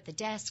there at the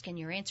desk, and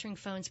you're answering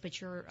phones, but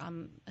you're,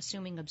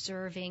 assuming,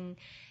 observing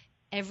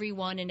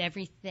everyone and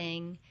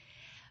everything.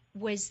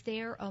 Was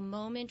there a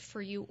moment for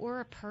you,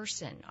 or a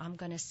person, I'm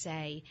going to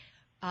say,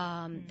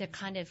 that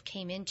kind of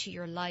came into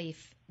your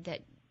life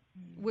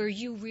where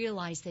you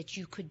realized that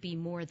you could be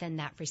more than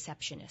that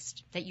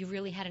receptionist, that you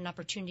really had an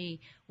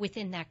opportunity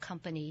within that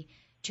company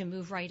to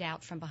move right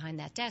out from behind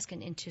that desk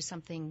and into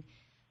something,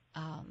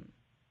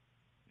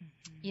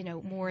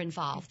 more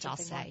involved, I'll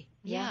say.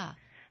 Yeah.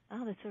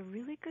 Oh, that's a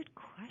really good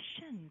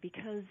question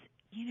because,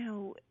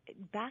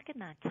 back in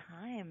that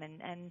time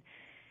and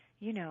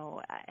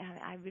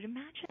I would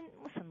imagine,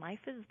 listen, life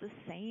is the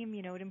same,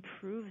 it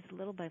improves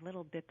little by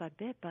little, bit by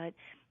bit, but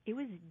it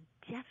was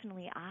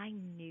definitely, I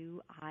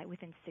knew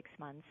within 6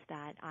 months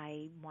that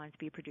I wanted to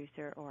be a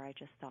producer, or I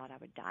just thought I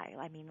would die.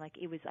 I mean,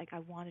 it was like I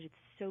wanted it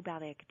so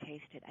badly I could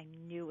taste it. I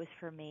knew it was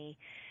for me,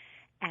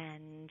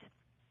 and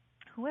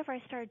whoever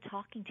I started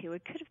talking to,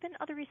 it could have been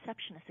other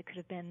receptionists, it could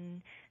have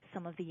been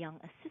some of the young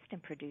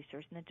assistant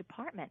producers in the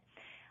department.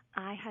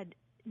 I had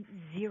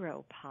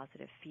zero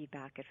positive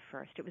feedback at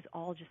first. It was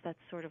all just that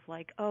sort of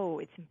like, oh,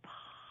 it's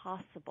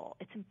impossible.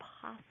 It's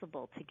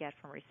impossible to get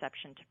from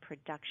reception to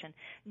production.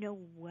 No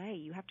way.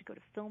 You have to go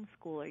to film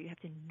school, or you have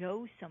to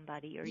know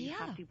somebody, or you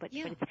have to, but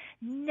it's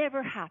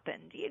never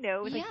happened.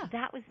 Like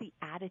that was the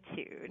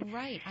attitude.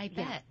 Right, I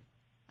bet.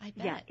 I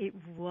bet. Yeah, it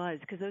was,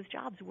 because those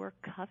jobs were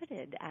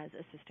coveted as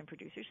assistant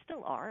producers,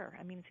 still are.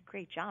 I mean, it's a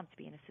great job to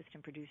be an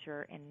assistant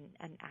producer in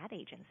an ad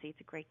agency. It's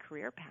a great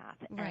career path.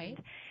 Right.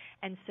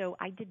 And so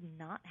I did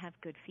not have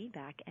good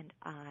feedback, and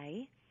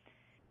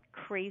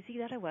crazy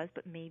that I was,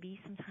 but maybe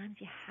sometimes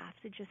you have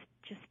to just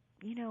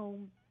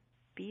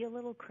be a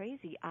little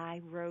crazy.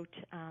 I wrote,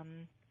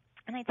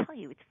 and I tell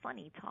you, it's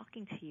funny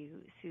talking to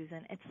you,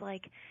 Susan. It's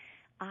like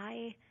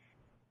my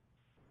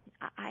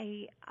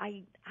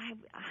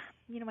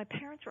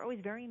parents were always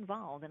very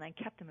involved, and I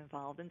kept them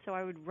involved, and so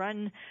I would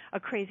run a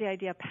crazy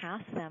idea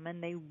past them,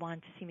 and they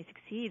wanted to see me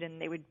succeed,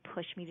 and they would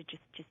push me to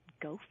just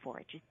go for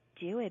it, just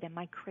do it. And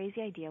my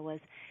crazy idea was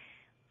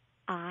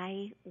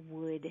I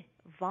would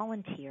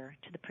volunteer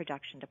to the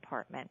production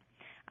department.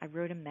 I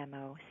wrote a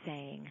memo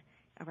saying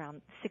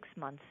around 6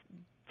 months'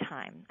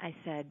 time, I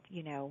said,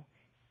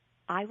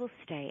 I will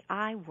stay.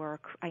 I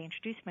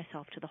introduced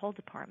myself to the whole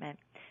department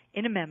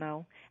in a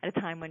memo at a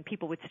time when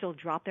people would still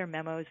drop their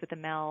memos with the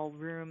mail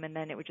room, and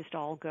then it would just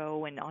all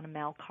go and on a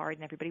mail card,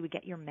 and everybody would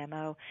get your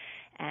memo.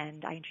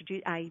 And I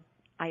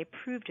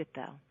approved it,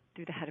 though,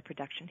 through the head of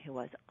production, who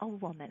was a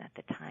woman at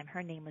the time.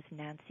 Her name was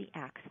Nancy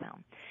Axel.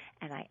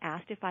 And I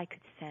asked if I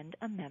could send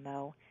a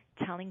memo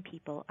telling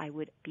people I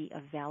would be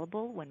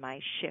available when my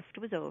shift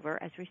was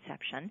over as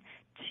reception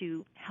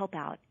to help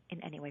out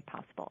in any way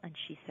possible. And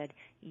she said,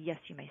 yes,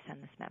 you may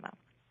send this memo.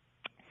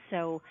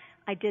 So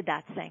I did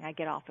that, saying I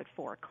get off at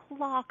 4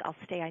 o'clock. I'll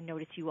stay. I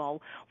notice you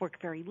all work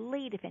very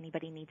late if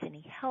anybody needs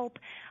any help.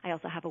 I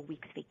also have a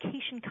week's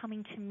vacation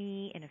coming to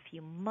me in a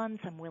few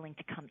months. I'm willing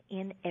to come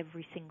in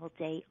every single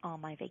day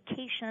on my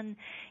vacation.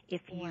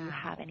 If you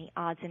have any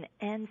odds and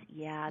ends,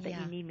 that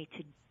you need me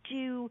to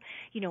do,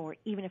 or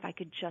even if I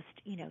could just,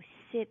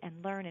 sit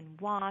and learn and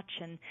watch,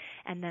 and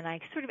then I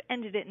sort of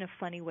ended it in a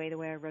funny way, the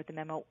way I wrote the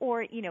memo,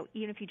 or, even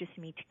if you just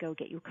need to go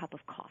get you a cup of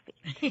coffee,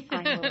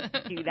 I'm willing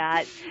to do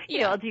that.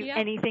 I'll do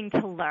anything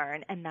to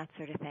learn and that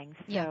sort of thing.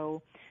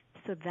 So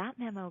that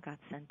memo got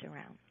sent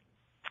around.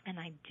 And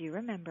I do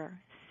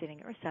remember sitting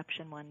at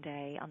reception one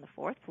day on the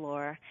 4th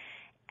floor,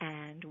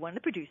 and one of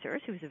the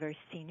producers, who was a very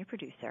senior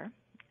producer,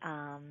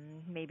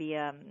 maybe,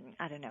 I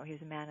don't know, he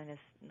was a man in his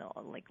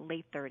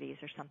late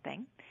 30s or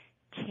something,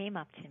 came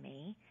up to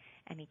me,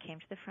 and he came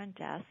to the front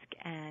desk,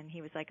 and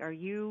he was like, are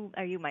you,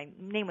 my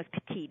name was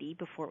Petiti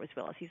before it was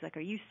Willis. He was like,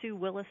 are you Sue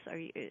Willis?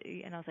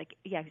 And I was like,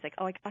 yeah. He's like,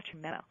 oh, I got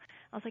your memo.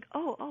 I was like,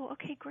 oh,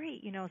 okay,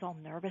 great. I was all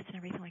nervous and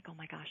everything, like, oh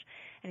my gosh.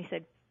 And he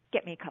said,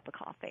 get me a cup of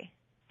coffee.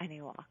 And he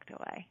walked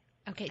away.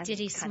 Okay, did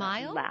he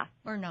smile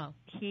or no?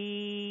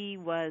 He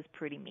was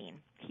pretty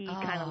mean. He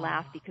kind of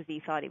laughed because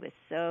he thought he was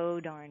so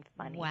darn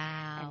funny.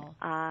 Wow. And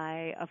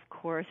I, of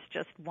course,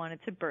 just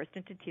wanted to burst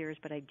into tears,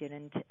 but I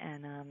didn't.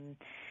 And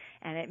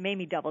it made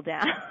me double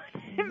down.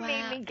 It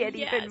made me get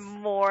even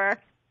more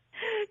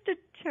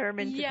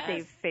determined to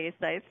save face,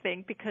 I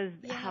think, because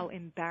how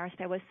embarrassed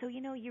I was. So,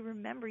 you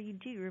remember,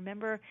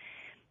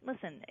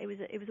 listen, it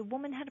was a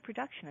woman head of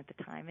production at the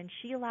time, and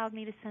she allowed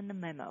me to send the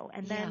memo.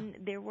 And then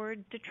there were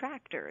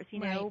detractors,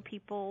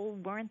 people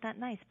weren't that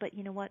nice. But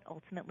you know what?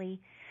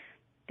 Ultimately,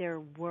 there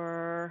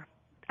were,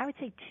 I would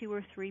say, 2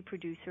 or 3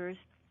 producers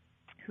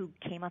who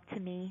came up to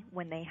me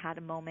when they had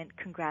a moment,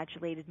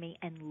 congratulated me,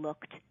 and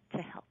looked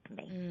to help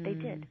me. They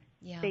did.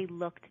 Yeah. They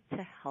looked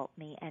to help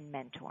me and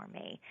mentor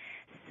me.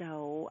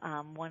 So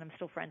one I'm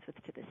still friends with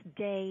to this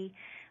day,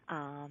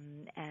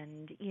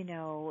 and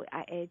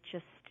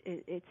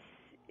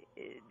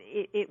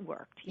it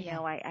worked.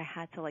 I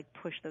had to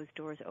push those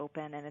doors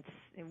open, and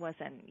it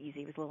wasn't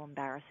easy. It was a little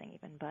embarrassing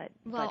even, but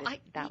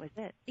that was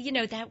it.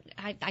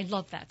 I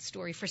love that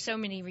story for so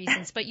many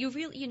reasons. But you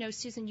really,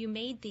 Susan, you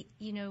made the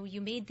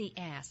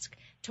ask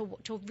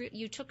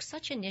you took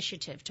such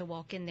initiative to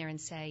walk in there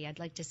and say, I'd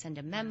like to send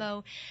a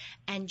memo,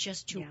 and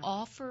just to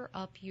offer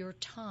up your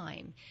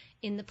time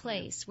in the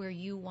place where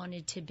you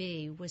wanted to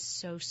be was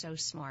so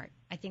smart.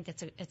 I think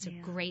it's a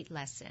great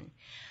lesson.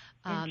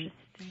 Interesting.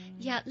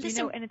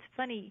 Listen. And it's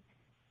funny.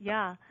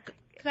 Yeah.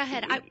 Go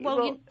ahead. I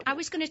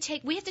was going to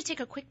we have to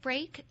take a quick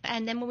break,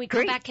 and then when we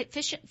come back,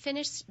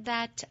 finish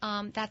that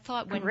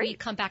thought. When we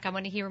come back, I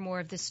want to hear more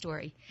of this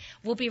story.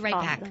 We'll be right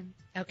back.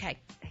 Okay.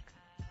 Thanks.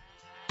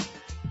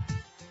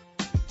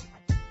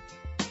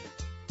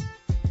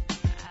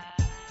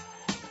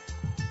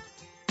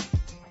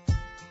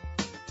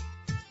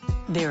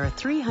 There are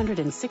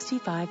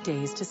 365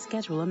 days to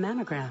schedule a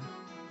mammogram.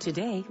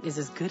 Today is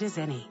as good as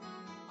any.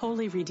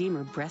 Holy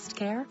Redeemer Breast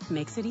Care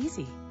makes it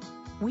easy.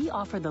 We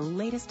offer the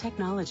latest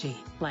technology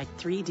like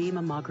 3D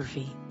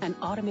mammography and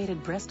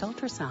automated breast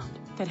ultrasound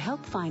that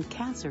help find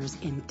cancers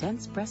in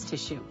dense breast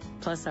tissue.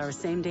 Plus, our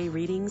same-day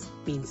readings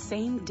mean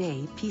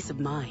same-day peace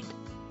of mind.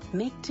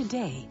 Make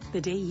today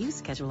the day you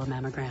schedule a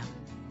mammogram.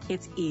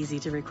 It's easy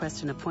to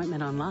request an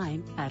appointment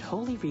online at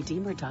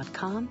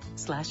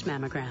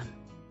holyredeemer.com/mammogram.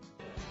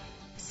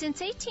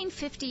 Since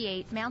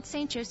 1858, Mount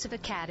St. Joseph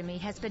Academy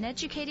has been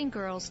educating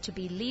girls to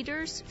be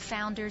leaders,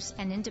 founders,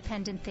 and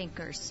independent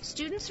thinkers.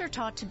 Students are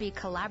taught to be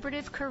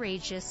collaborative,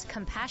 courageous,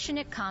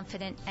 compassionate,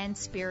 confident, and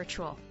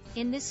spiritual.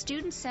 In this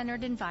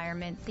student-centered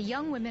environment, the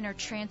young women are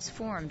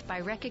transformed by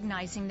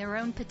recognizing their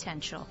own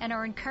potential and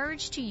are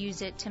encouraged to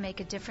use it to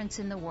make a difference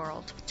in the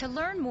world. To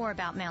learn more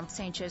about Mount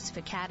St. Joseph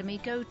Academy,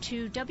 go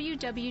to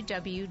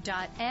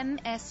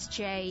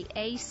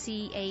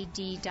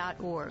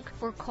www.msjacad.org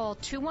or call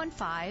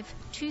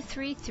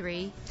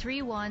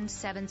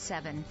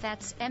 215-233-3177.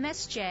 That's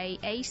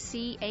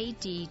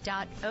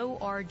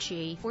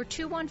msjacad.org or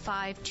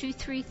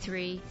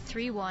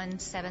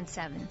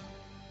 215-233-3177.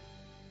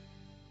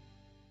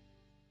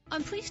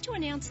 I'm pleased to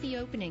announce the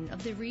opening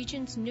of the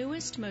region's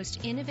newest,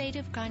 most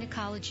innovative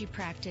gynecology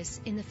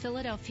practice in the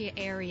Philadelphia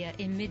area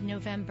in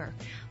mid-November,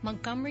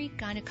 Montgomery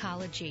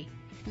Gynecology.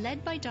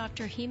 Led by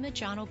Dr. Hema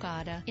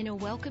Janogada in a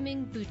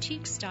welcoming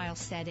boutique-style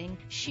setting,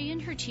 she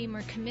and her team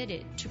are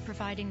committed to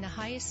providing the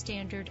highest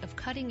standard of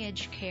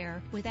cutting-edge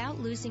care without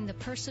losing the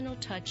personal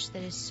touch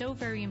that is so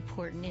very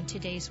important in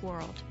today's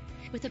world.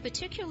 With a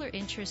particular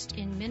interest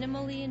in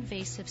minimally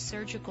invasive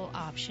surgical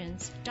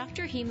options,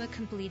 Dr. Hema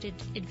completed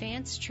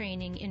advanced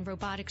training in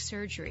robotic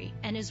surgery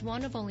and is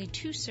one of only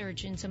 2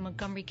 surgeons in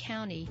Montgomery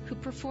County who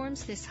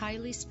performs this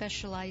highly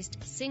specialized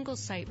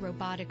single-site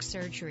robotic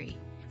surgery.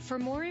 For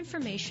more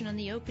information on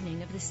the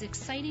opening of this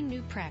exciting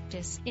new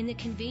practice in the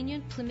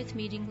convenient Plymouth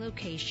Meeting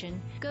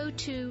location, go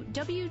to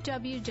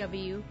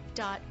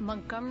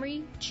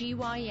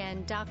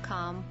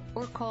www.montgomerygyn.com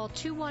or call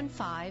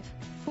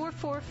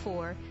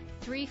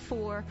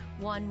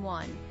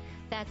 215-444-3411.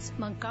 That's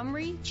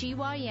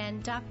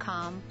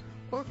montgomerygyn.com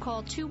or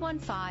call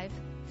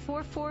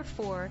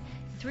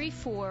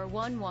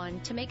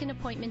 215-444-3411 to make an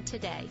appointment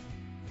today.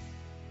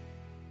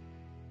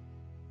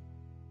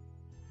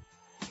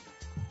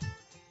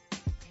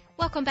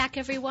 Welcome back,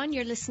 everyone.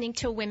 You're listening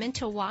to Women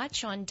to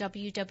Watch on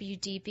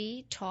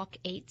WWDB Talk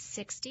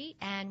 860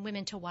 and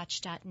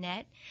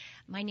WomenToWatch.net.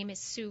 My name is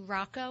Sue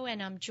Rocco,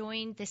 and I'm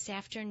joined this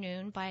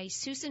afternoon by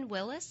Susan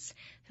Willis,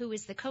 who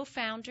is the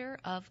co-founder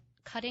of The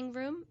Cutting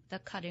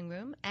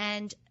Room,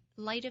 and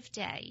Light of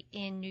Day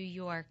in New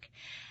York.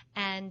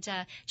 And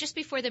just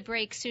before the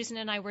break, Susan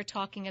and I were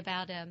talking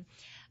about an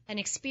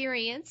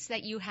experience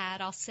that you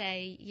had, I'll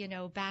say,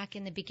 back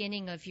in the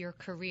beginning of your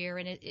career.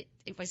 And I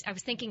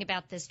was thinking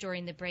about this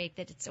during the break,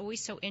 that it's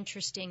always so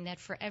interesting that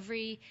for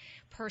every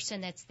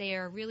person that's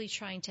there really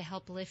trying to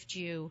help lift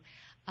you,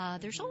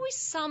 there's always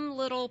some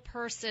little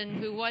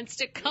person who wants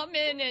to come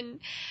in and,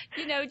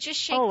 just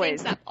shake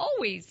things up.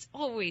 Always.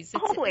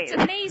 It's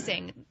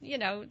amazing.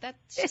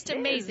 That's just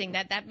amazing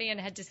that man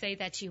had to say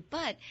that to you.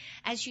 But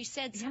as you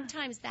said,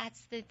 sometimes that's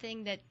the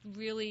thing that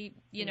really,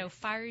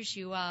 fires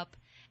you up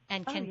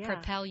and can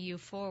propel you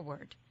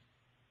forward.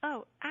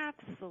 Oh,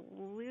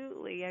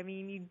 absolutely. I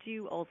mean, you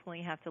do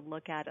ultimately have to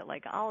look at it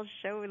like, I'll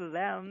show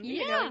them. Yeah,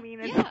 you know what I mean?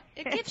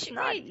 It gives it's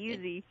not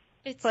easy.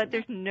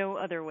 There's no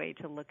other way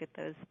to look at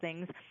those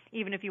things.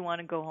 Even if you want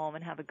to go home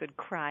and have a good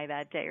cry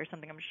that day or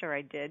something, I'm sure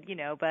I did,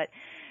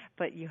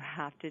 but you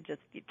have to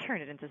just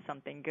turn it into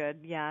something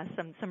good. Yeah,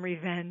 some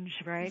revenge,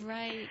 right?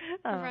 Right.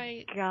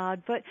 Right.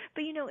 God, but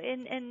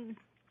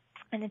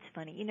and it's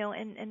funny,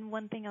 and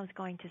one thing I was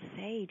going to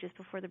say just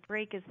before the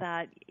break is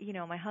that,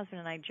 my husband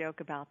and I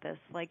joke about this.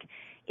 Like,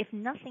 if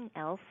nothing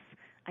else,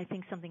 I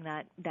think something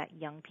that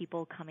young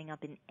people coming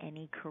up in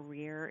any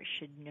career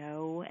should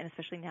know, and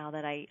especially now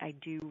that I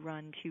do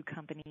run 2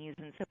 companies,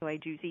 and so I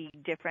do see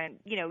different,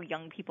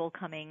 young people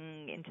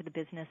coming into the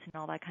business and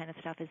all that kind of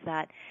stuff, is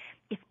that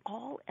if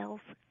all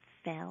else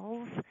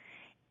fails,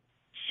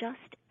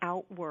 just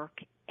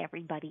outwork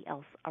everybody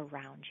else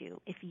around you.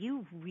 If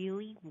you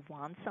really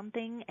want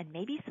something, and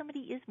maybe somebody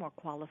is more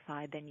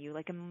qualified than you,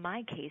 like in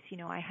my case,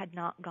 I had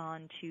not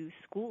gone to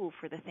school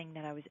for the thing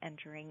that I was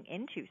entering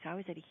into, so I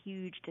was at a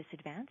huge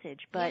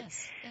disadvantage. But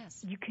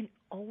yes. You can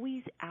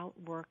always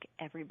outwork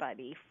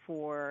everybody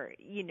for,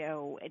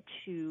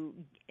 to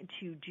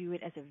do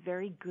it as a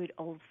very good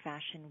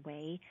old-fashioned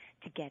way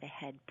to get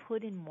ahead.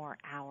 Put in more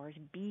hours,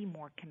 be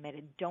more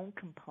committed, don't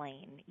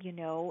complain,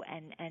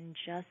 and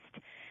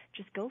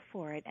just go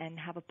for it and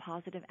have a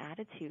positive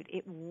attitude.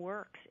 It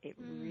works. It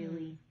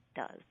really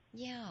does.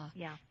 Yeah.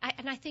 Yeah.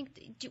 I think,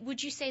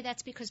 would you say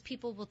that's because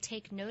people will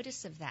take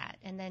notice of that,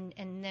 and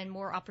then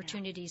more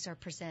opportunities are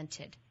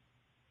presented?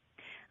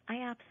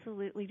 I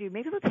absolutely do.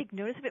 Maybe they'll take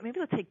notice of it. Maybe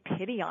they'll take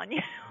pity on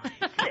you.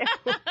 It's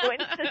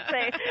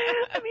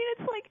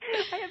like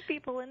I have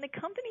people in the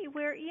company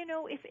where,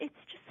 if it's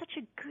just such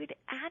a good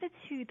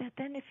attitude that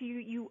then if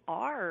you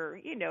are,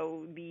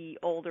 the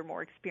older,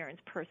 more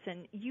experienced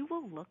person, you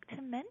will look to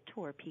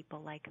mentor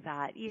people like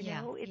that.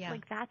 It's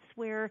like that's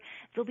where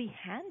they'll be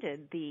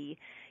handed the,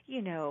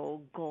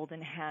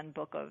 golden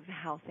handbook of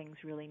how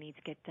things really need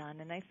to get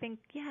done. And I think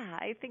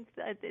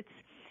that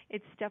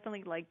it's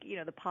definitely like,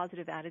 the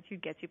positive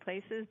attitude gets you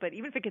places, but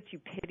even if it gets you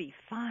pity,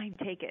 fine,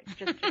 take it.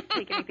 Just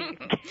take anything you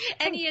can get.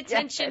 Any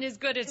attention is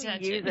good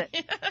attention. Use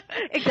it.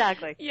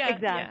 Exactly. Yeah,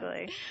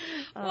 exactly.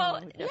 Yeah.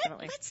 Well,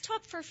 let's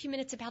talk for a few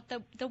minutes about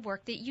the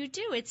work that you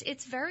do.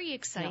 It's very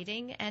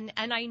exciting, and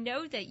I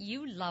know that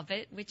you love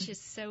it, which is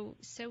so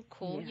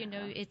cool.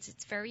 Yeah.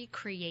 It's very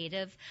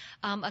creative.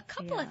 A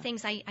couple of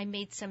things I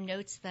made some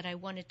notes that I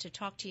wanted to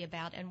talk to you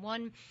about, and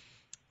one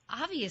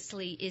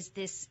obviously is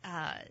this,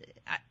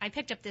 I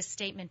picked up this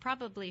statement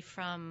probably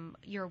from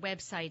your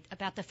website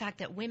about the fact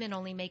that women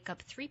only make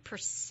up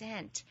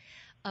 3%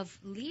 of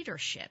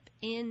leadership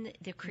in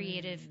the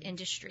creative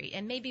industry,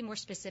 and maybe more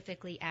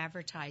specifically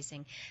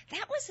advertising.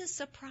 That was a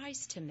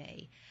surprise to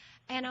me,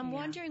 and I'm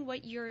wondering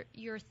what your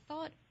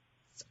thoughts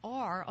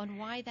are on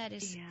why that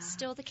is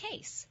still the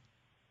case.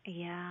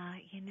 Yeah,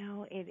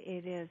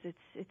 it is.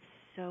 It's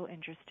so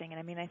interesting. And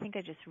I mean, I think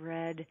I just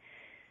read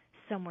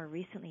somewhere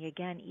recently,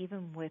 again,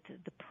 even with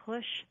the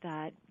push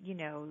that,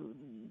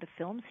 the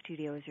film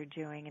studios are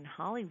doing in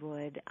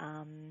Hollywood,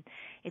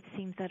 it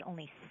seems that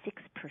only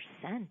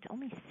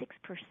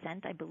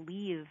 6%, I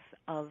believe,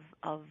 of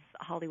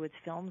Hollywood's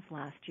films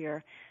last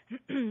year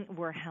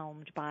were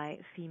helmed by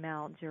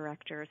female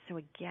directors. So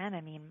again,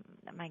 I mean,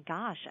 my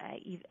gosh,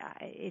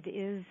 it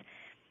is,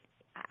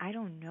 I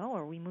don't know,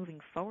 are we moving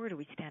forward? Are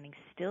we standing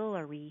still?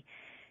 Are we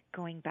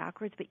going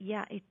backwards? But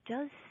yeah, it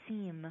does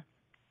seem,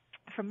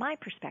 from my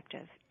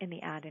perspective in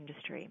the ad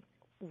industry,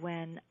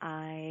 when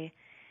I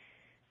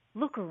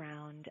look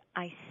around,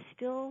 I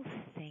still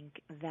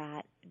think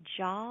that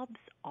jobs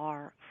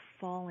are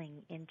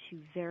falling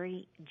into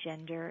very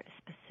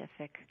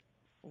gender-specific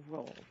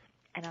roles,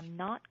 and I'm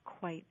not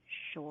quite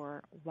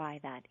sure why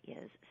that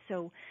is.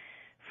 So,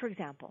 for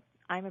example,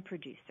 I'm a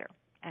producer,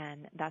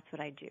 and that's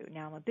what I do.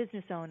 Now, I'm a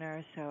business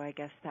owner, so I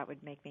guess that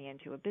would make me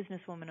into a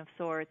businesswoman of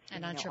sorts. An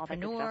and,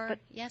 entrepreneur. All that good stuff. But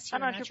yes,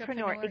 you're an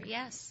entrepreneur.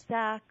 Yes.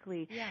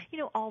 Exactly. Yeah.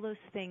 All those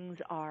things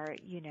are,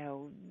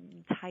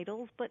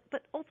 titles, but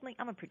ultimately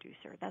I'm a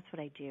producer. That's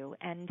what I do.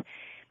 And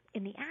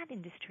in the ad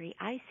industry,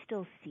 I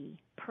still see,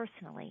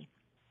 personally,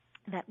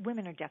 that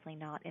women are definitely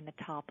not in the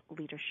top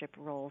leadership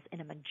roles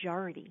in a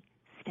majority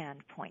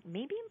standpoint.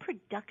 Maybe in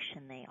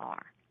production they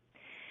are.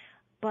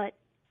 But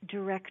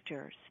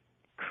directors,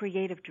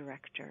 creative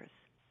directors,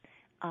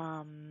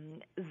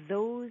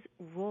 those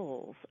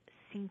roles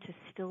seem to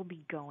still be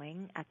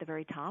going at the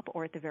very top,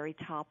 or at the very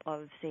top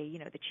of, say,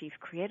 the chief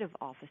creative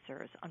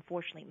officers.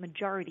 Unfortunately,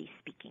 majority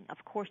speaking.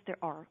 Of course, there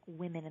are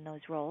women in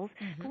those roles,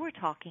 but we're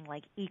talking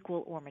like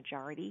equal or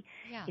majority.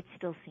 Yeah. It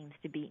still seems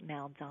to be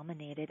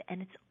male-dominated,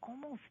 and it's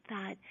almost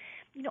that,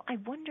 I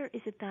wonder,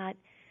 is it that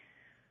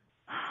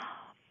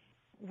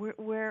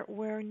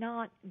we're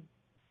not,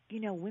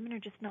 women are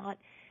just not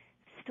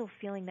still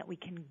feeling that we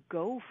can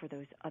go for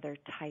those other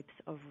types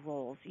of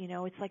roles.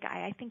 It's like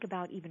I think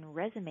about even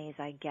resumes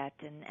I get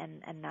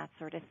and that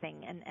sort of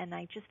thing, and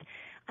I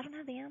don't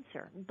have the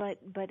answer, but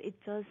it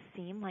does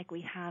seem like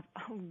we have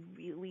a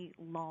really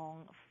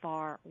long,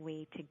 far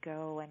way to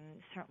go, and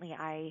certainly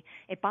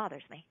it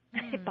bothers me.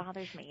 It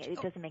bothers me.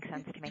 It doesn't make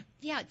sense to me.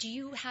 Yeah. Do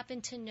you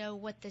happen to know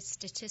what the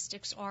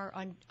statistics are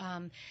on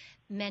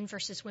men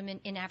versus women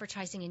in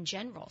advertising in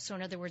general? So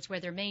in other words, where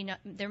there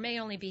may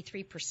only be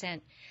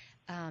 3%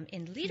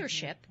 in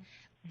leadership,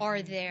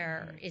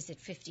 is it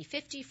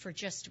 50-50 for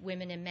just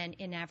women and men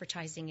in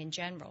advertising in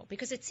general?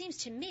 Because it seems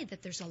to me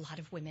that there's a lot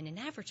of women in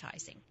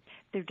advertising.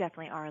 There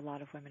definitely are a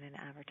lot of women in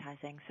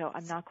advertising, so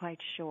I'm not quite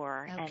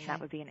sure, Okay. and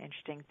that would be an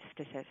interesting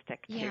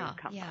statistic to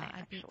come by,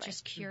 I'd be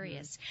just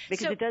curious.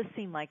 Because it does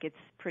seem like it's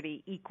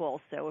pretty equal,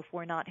 so if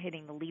we're not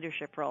hitting the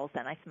leadership roles,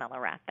 then I smell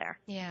a rat there.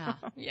 Yeah,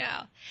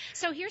 yeah.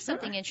 So here's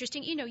something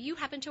interesting. You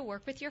happen to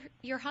work with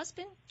your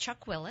husband,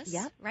 Chuck Willis,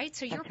 right?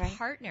 So you're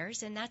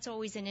partners, and that's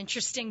always an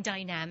interesting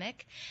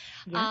dynamic.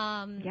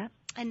 Yeah.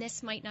 And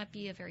this might not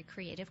be a very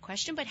creative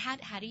question, but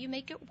how do you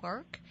make it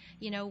work?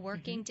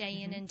 Working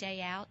day in and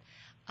day out,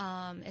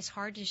 as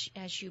hard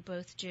as you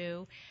both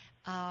do.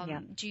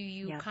 Do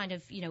you kind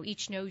of,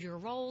 each know your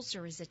roles,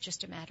 or is it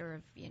just a matter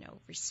of,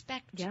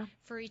 respect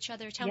for each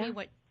other? Tell me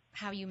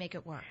how you make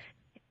it work.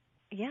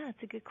 Yeah,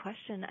 it's a good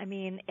question. I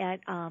mean, at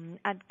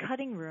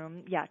Cutting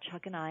Room,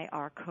 Chuck and I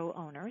are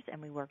co-owners,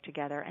 and we work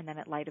together. And then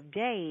at Light of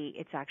Day,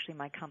 it's actually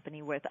my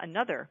company with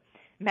another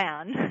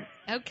man.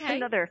 Okay.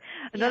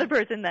 another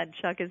person that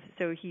Chuck is.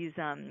 So he's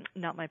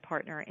not my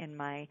partner in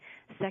my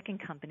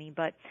second company,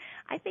 but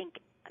I think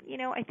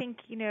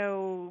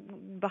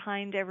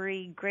behind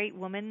every great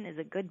woman is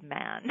a good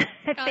man.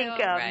 I think,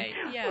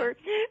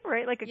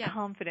 like a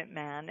confident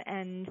man.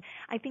 And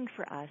I think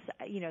for us,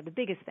 the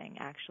biggest thing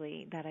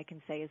actually that I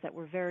can say is that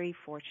we're very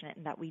fortunate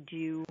in that we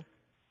do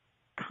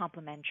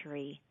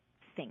complementary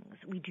things.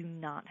 We do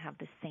not have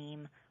the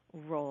same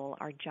role.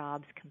 Our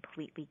jobs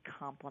completely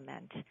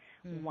complement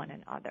one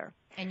another.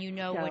 And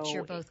what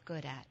you're both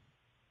good at.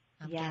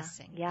 I'm Yeah,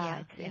 guessing. yeah,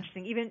 it's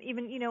interesting. Even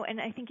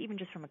and I think even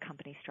just from a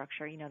company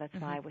structure, that's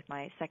why with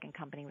my second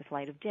company with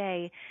Light of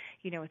Day,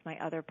 with my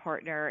other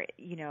partner,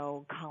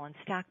 Colin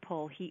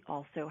Stackpole, he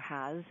also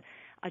has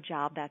a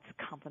job that's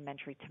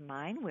complementary to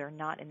mine. We're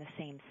not in the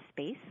same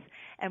space,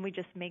 and we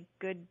just make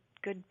good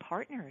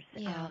partners.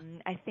 Yeah.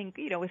 I think,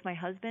 with my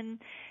husband,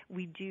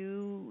 we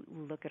do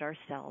look at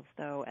ourselves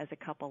though as a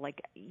couple,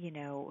 like,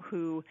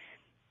 who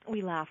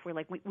we laugh. We're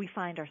like, we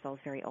find ourselves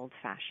very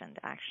old-fashioned,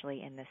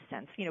 actually, in this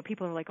sense.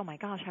 People are like, oh my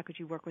gosh, how could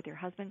you work with your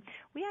husband?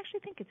 We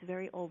actually think it's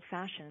very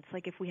old-fashioned. It's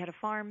like if we had a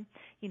farm,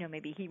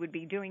 maybe he would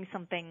be doing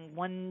something,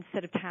 one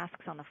set of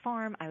tasks on the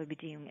farm, I would be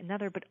doing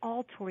another, but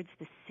all towards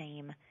the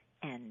same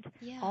end,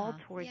 all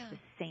towards the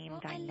same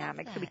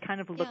dynamic. So we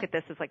kind of look at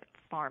this as like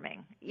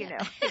farming. It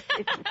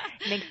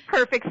makes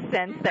perfect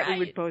sense that we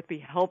would both be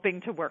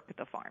helping to work with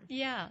the farm.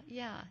 Yeah.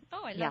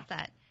 Oh, I love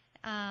that.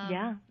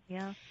 Yeah.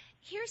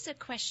 Here's a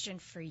question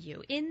for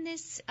you. In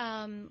this,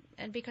 and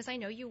because I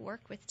know you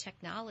work with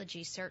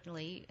technology,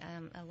 certainly,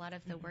 a lot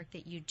of the work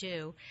that you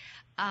do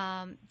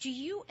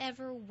you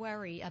ever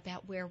worry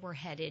about where we're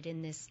headed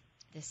in this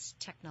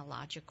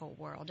technological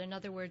world? In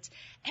other words,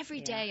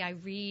 every day I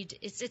read,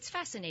 it's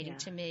fascinating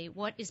to me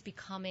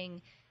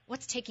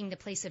what's taking the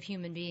place of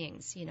human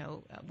beings,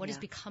 what is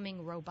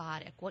becoming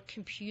robotic, what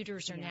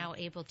computers are now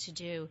able to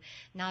do,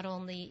 not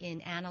only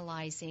in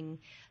analyzing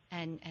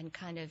and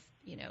kind of,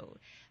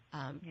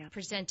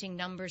 presenting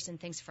numbers and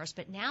things for us,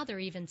 but now they're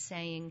even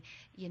saying,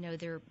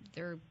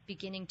 they're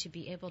beginning to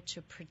be able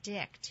to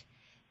predict,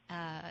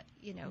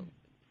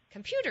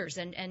 computers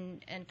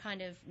and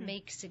kind of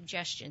make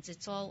suggestions.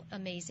 It's all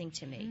amazing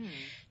to me.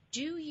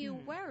 Do you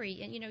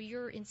worry? And,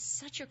 you're in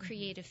such a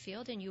creative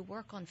field and you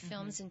work on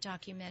films and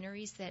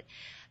documentaries that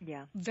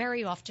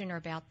very often are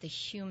about the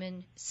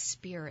human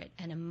spirit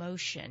and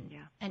emotion.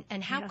 Yeah.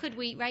 And how could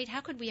we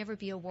ever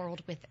be a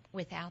world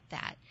without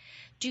that?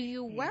 Do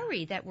you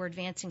worry that we're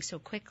advancing so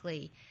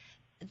quickly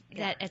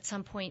that at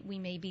some point we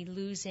may be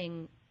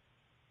losing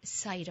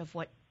sight of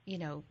what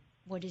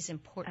is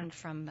important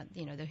from,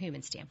 the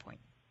human standpoint?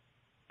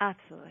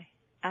 Absolutely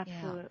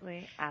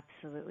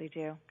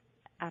do.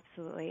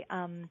 Absolutely.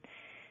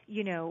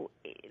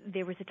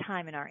 There was a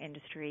time in our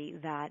industry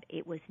that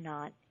it was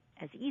not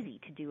as easy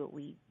to do what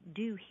we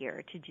do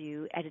here, to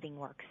do editing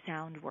work,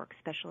 sound work,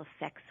 special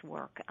effects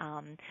work.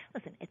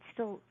 Listen, it's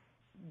still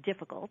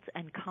difficult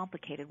and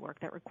complicated work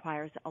that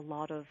requires a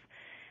lot of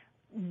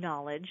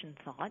knowledge and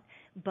thought,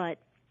 but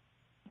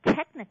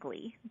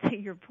technically, to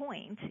your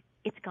point,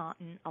 it's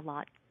gotten a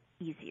lot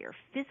easier.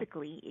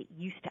 Physically, it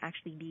used to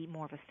actually be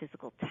more of a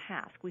physical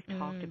task. We've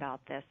talked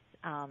about this,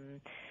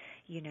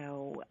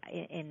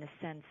 in the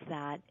sense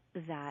that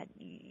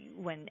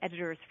when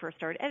editors first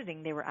started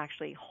editing, they were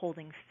actually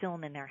holding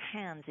film in their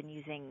hands and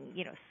using,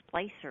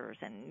 splicers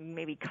and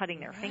maybe cutting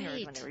their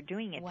fingers when they were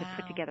doing it to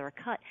put together a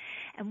cut.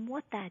 And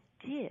what that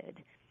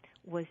did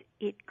was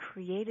it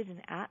created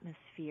an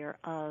atmosphere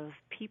of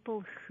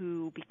people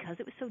who, because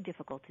it was so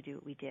difficult to do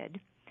what we did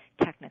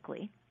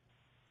technically,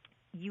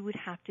 you would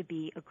have to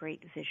be a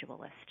great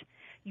visualist.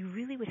 You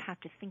really would have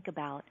to think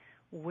about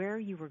where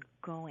you were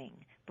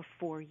going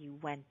before you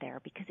went there,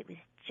 because it was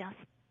just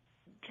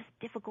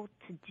difficult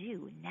to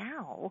do.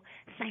 Now,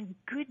 thank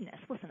goodness,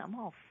 listen, I'm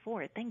all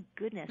for it. Thank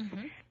goodness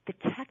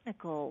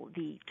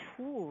the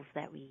tools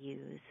that we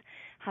use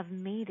have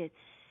made it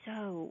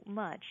so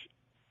much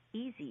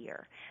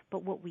easier.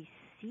 But what we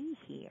see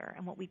here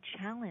and what we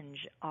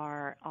challenge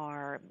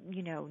our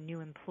new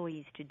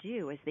employees to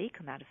do as they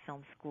come out of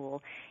film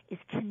school is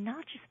to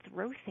not just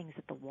throw things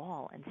at the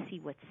wall and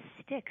see what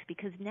sticks,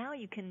 because now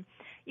you can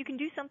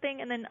do something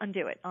and then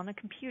undo it. On a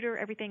computer,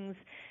 everything's,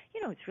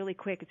 it's really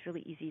quick, it's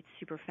really easy, it's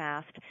super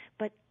fast.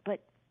 But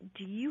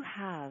do you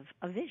have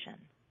a vision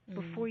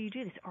before you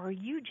do this? Or are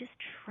you just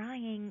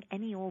trying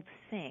any old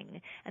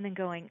thing and then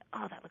going,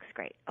 oh, that looks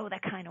great, oh,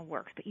 that kind of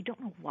works, but you don't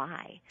know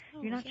why.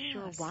 You're not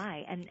sure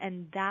why.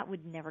 And that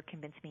would never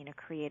convince me in a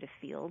creative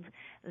field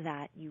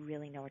that you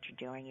really know what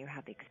you're doing, you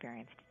have the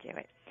experience to do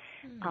it.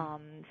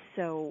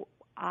 So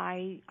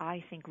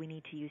I think we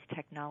need to use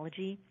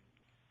technology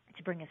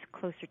to bring us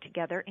closer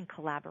together in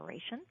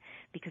collaboration,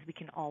 because we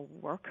can all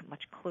work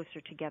much closer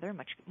together,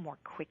 much more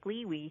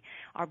quickly. We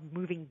are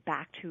moving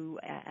back to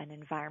an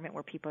environment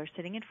where people are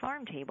sitting at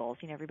farm tables.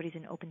 Everybody's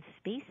in open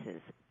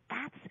spaces.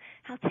 That's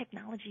how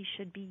technology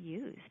should be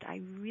used.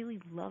 I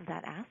really love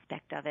that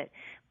aspect of it.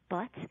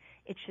 But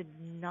it should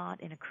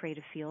not, in a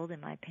creative field, in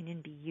my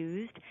opinion, be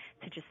used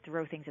to just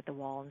throw things at the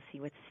wall and see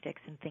what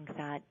sticks and think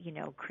that,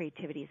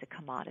 creativity is a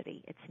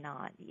commodity. It's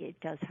not. It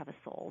does have a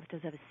soul. It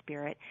does have a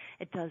spirit.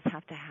 It does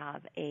have to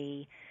have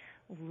a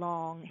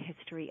long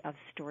history of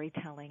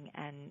storytelling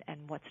and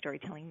what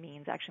storytelling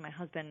means. Actually, my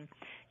husband,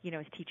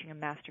 is teaching a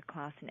master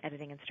class in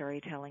editing and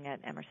storytelling at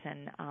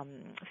Emerson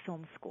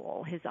Film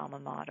School, his alma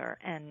mater,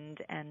 and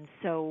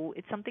so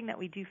it's something that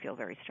we do feel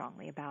very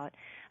strongly about,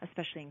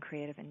 especially in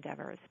creative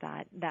endeavors.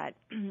 That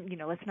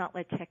let's not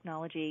let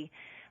technology,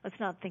 let's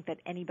not think that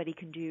anybody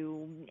can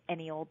do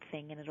any old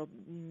thing and it'll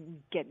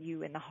get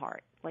you in the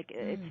heart. Like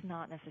it's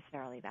not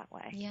necessarily that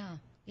way. Yeah.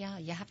 Yeah,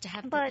 you have to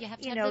have but you have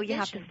to you have know, the you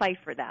have to vision. fight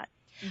for that.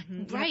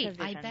 Mm-hmm. Right,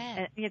 I bet.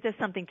 And you have to have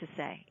something to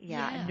say. Yeah,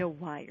 Yeah. and know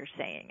why you're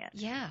saying it.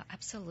 Yeah,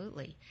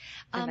 absolutely.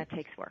 And that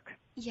takes work.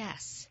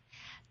 Yes.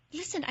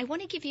 Listen, I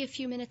want to give you a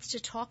few minutes to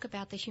talk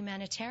about the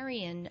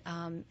humanitarian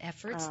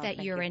efforts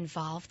that you're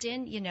involved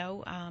in. You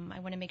know, I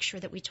want to make sure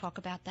that we talk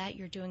about that.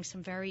 You're doing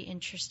some very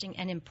interesting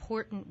and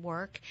important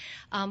work.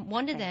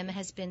 One of them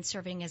has been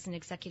serving as an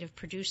executive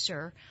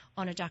producer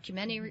on a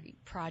documentary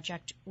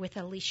project with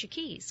Alicia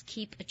Keys,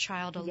 Keep a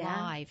Child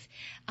Alive.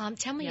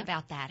 Tell me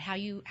about that, how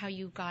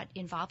you got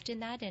involved in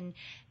that and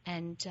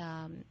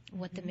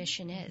what the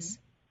mission is.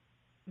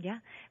 Yeah.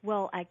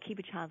 Well, at Keep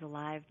a Child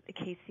Alive,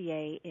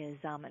 KCA is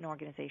an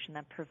organization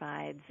that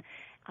provides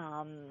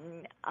ARVs,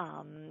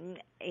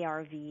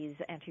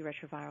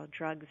 antiretroviral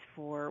drugs,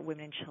 for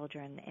women and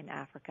children in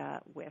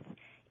Africa with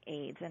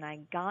AIDS. And I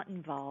got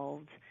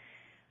involved,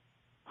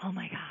 oh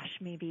my gosh,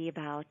 maybe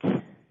about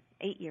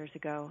 8 years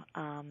ago,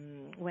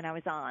 when I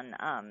was on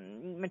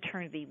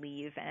maternity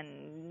leave,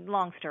 and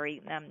long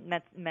story,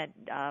 met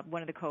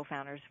one of the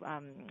co-founders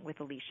with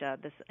Alicia,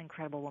 this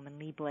incredible woman,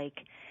 Lee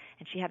Blake,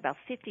 and she had about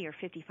 50 or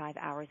 55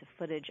 hours of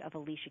footage of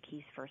Alicia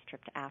Keys' first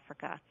trip to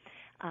Africa,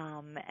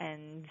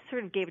 and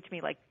sort of gave it to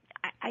me like,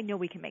 I know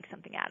we can make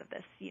something out of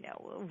this, you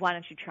know, why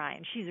don't you try?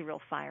 And she's a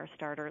real fire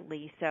starter,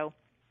 Lee, so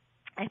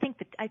I think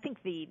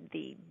the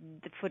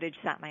footage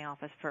sat in my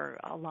office for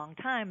a long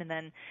time, and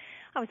then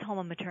I was home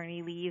on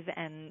maternity leave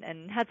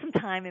and had some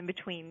time in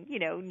between, you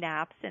know,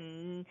 naps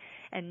and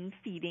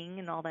feeding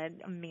and all that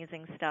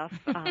amazing stuff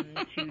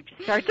to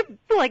just start to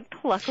like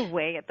pluck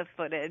away at the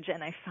footage.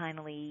 And I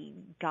finally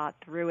got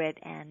through it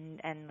and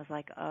was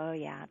like, oh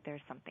yeah, there's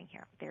something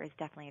here. There is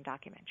definitely a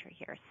documentary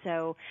here.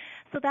 So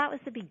that was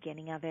the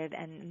beginning of it,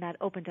 and that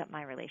opened up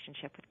my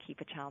relationship with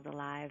Keep a Child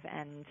Alive.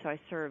 And so I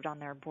served on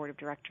their board of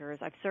directors.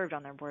 I've served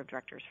on their board of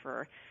directors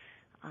for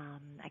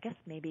I guess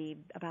maybe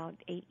about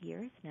 8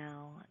 years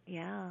now.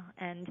 Yeah.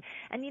 And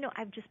you know,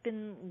 I've just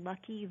been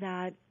lucky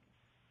that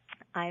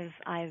I've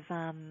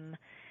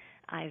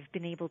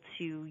been able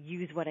to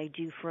use what I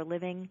do for a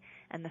living,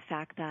 and the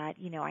fact that,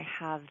 you know, I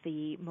have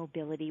the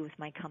mobility with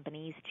my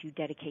companies to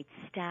dedicate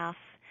staff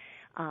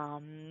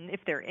if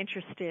they're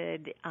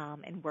interested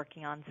in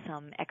working on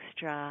some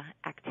extra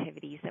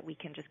activities that we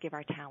can just give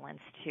our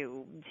talents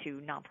to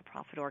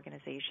non-for-profit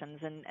organizations,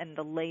 and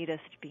the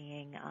latest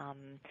being,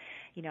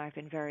 you know, I've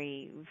been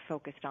very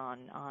focused on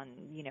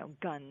you know,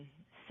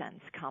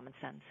 common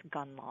sense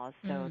gun laws.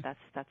 So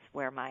that's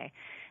where my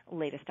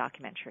latest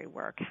documentary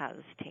work has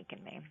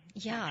taken me.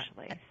 Yeah.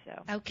 Actually.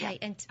 So okay,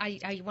 yeah. And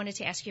I wanted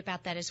to ask you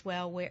about that as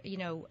well. Where, you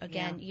know,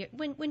 again,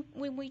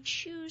 when we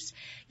choose,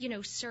 you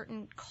know,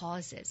 certain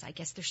causes, I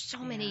guess there's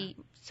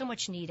so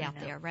much need out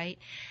there, right?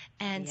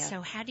 And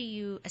so how do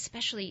you,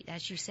 especially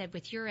as you said,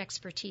 with your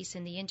expertise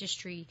in the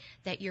industry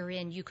that you're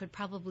in, you could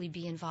probably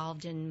be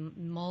involved in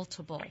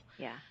multiple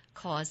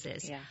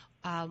causes.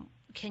 Yeah.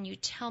 Can you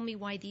tell me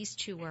why these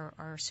two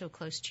are so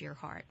close to your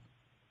heart?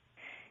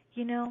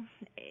 You know,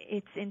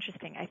 it's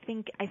interesting. I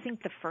think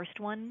the first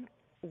one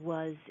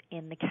was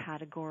in the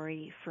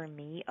category for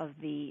me of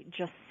the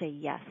just say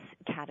yes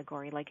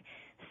category, like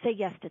say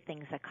yes to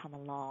things that come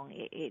along.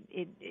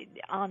 It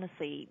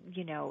honestly,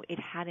 you know, it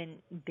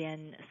hadn't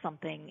been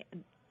something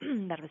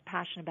that I was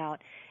passionate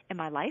about in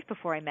my life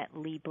before I met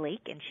Lee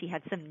Blake, and she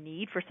had some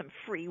need for some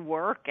free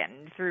work,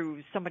 and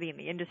through somebody in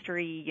the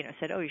industry, you know,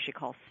 said, oh, you should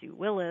call Sue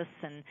Willis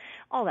and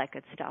all that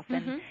good stuff.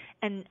 And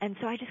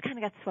so I just kind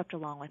of got swept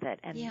along with it,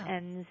 and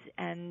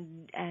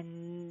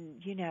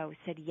you know,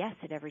 said yes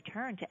at every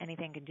turn to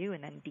anything I could do,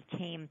 and then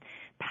became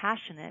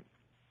passionate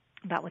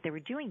about what they were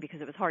doing because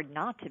it was hard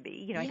not to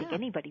be. You know, I think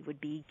anybody would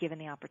be given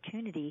the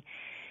opportunity,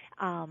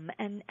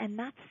 and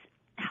that's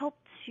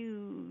helped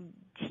to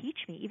teach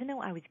me, even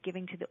though I was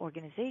giving to the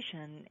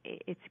organization,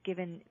 it's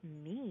given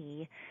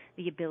me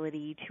the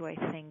ability to, I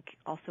think,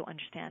 also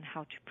understand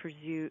how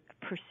to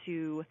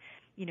pursue,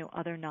 you know,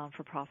 other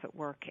non-for-profit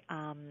work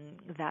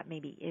that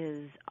maybe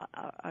is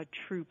a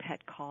true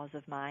pet cause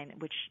of mine,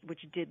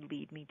 which did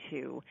lead me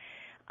to,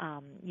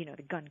 you know,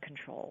 the gun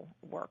control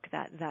work,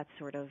 that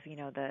sort of, you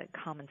know, the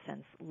common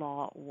sense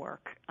law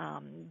work.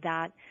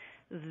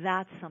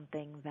 That's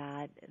something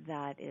that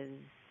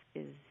is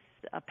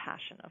a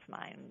passion of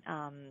mine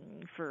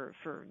for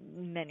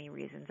many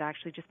reasons.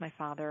 Actually, just my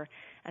father,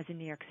 as a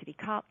New York City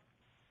cop,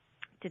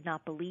 did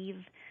not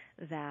believe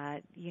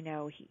that, you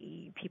know,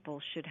 people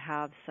should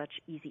have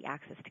such easy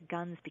access to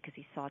guns because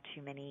he saw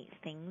too many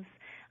things,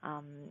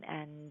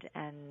 and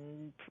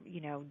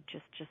you know,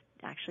 just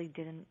actually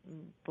didn't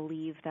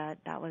believe that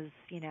was,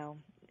 you know,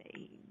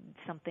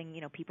 something, you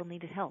know, people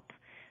needed help,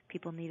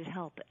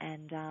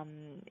 and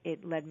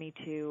it led me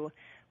to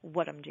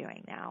what I'm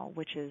doing now,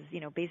 which is, you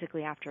know,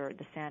 basically after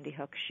the Sandy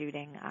Hook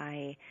shooting,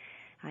 I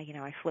you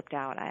know, I flipped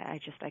out. I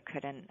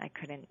couldn't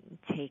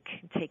take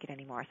it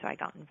anymore. So I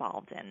got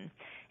involved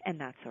in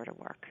that sort of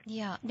work.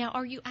 Yeah. Now,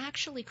 are you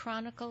actually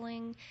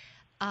chronicling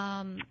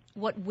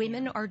what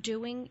women are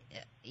doing,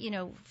 you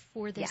know,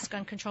 for this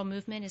gun control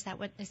movement? Is that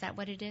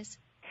what it is?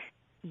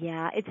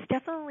 Yeah, it's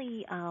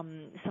definitely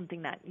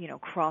something that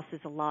crosses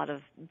a lot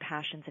of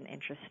passions and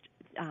interest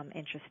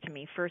to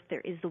me. First,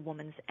 there is the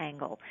woman's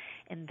angle,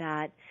 in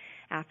that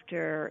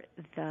after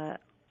the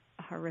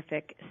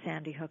horrific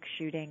Sandy Hook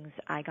shootings,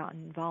 I got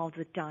involved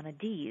with Donna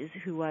Dees,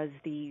 who was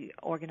the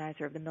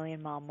organizer of the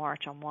Million Mile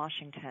March on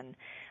Washington,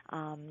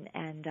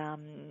 and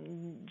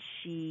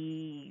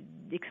she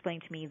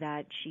explained to me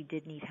that she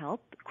did need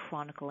help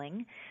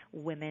chronicling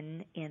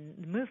women in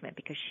the movement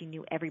because she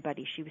knew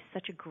everybody. She was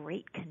such a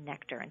great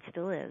connector and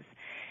still is.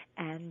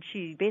 And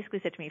she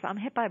basically said to me, if I'm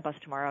hit by a bus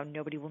tomorrow,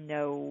 nobody will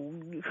know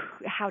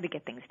how to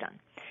get things done.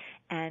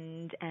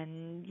 And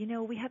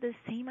we have the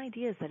same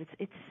ideas that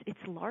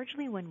it's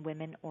largely when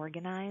women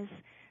organize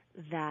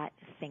that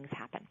things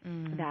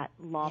happen, that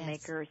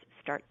lawmakers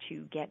start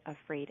to get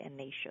afraid, and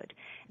they should.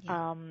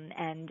 Yeah.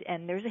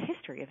 And there's a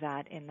history of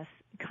that in this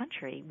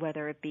country,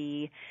 whether it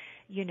be,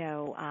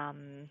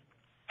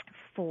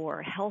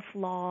 for health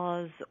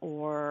laws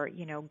or,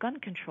 gun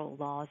control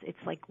laws.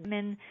 It's like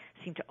women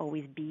seem to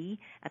always be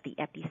at the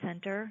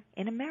epicenter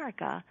in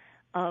America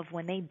of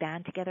when they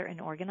band together and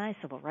organize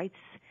civil rights,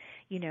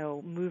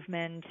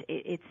 movement.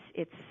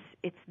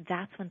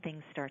 That's when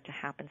things start to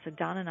happen. So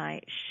Don and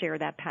I share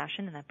that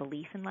passion and that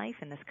belief in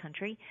life in this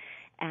country,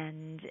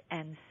 and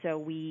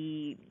so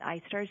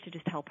I started to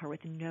just help her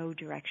with no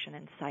direction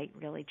in sight,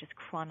 really just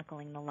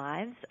chronicling the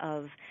lives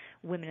of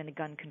women in the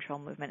gun control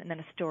movement. And then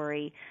a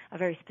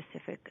very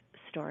specific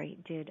story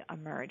did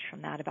emerge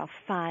from that about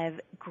 5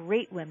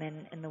 great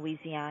women in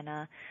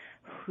Louisiana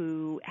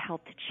who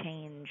helped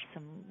change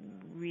some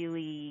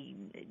really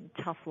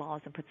tough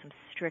laws and put some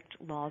strict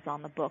laws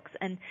on the books.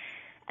 And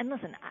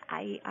listen,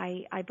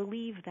 I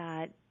believe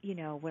that,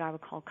 what I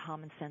would call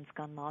common sense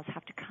gun laws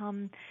have to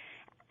come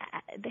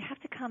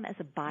as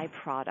a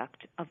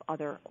byproduct of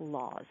other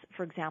laws.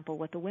 For example,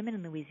 what the women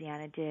in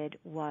Louisiana did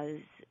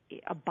was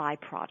a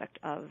byproduct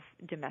of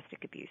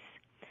domestic abuse,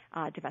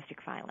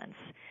 domestic violence.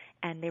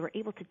 And they were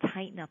able to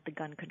tighten up the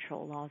gun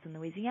control laws in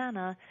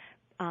Louisiana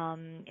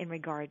in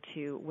regard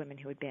to women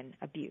who had been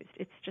abused.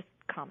 It's just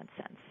common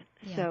sense.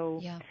 Yeah,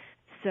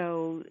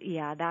 So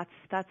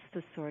that's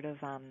the sort of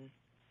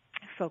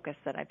focus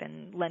that I've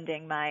been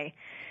lending my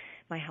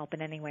help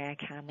in any way I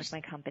can with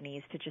my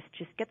companies to just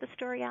get the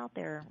story out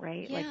there,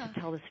 right? Yeah. Like to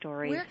tell the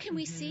story. Where can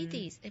we see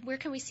these? Where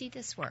can we see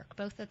this work,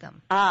 both of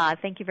them?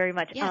 Thank you very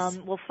much. Yes.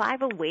 Well,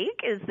 5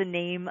 Awake is the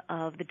name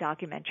of the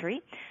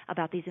documentary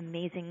about these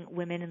amazing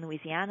women in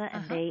Louisiana,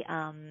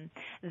 and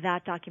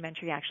that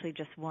documentary actually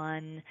just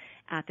won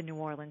at the New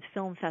Orleans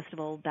Film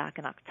Festival back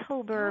in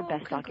October.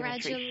 Best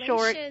documentary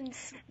short.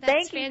 Congratulations.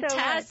 Thank you so much.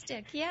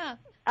 Fantastic. Yeah.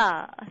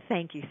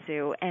 Thank you,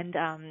 Sue. And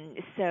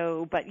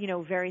but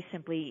very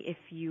simply, if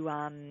you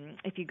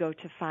go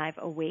to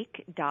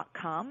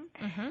 5awake.com,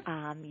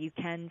 you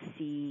can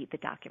see the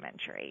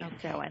documentary. Okay.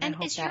 So, and I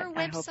hope is that, your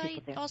I hope website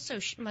people do. also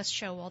must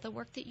show all the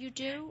work that you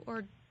do,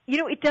 or?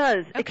 It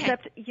does. Okay.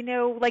 Except,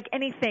 like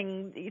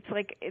anything, it's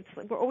like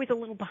we're always a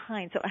little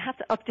behind, so I have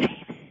to update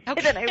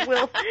it, and I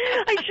will.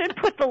 I should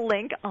put the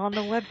link on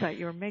the website.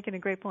 You're making a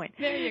great point.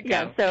 There you go.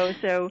 Yeah.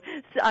 So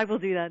I will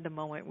do that the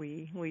moment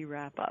we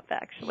wrap up.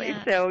 Actually,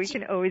 Yeah. so you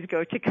can always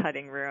go to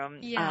Cutting Room.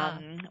 Yeah.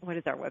 What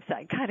is our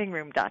website?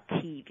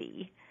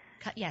 Cuttingroom.tv.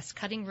 Yes,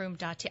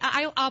 cuttingroom.tv.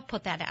 I'll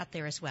put that out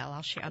there as well.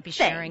 I'll be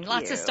sharing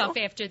lots of stuff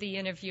after the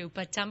interview.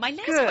 But my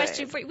last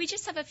question for you, we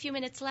just have a few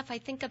minutes left. I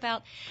think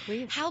about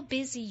how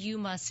busy you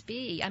must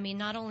be. I mean,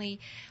 not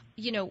only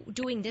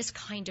doing this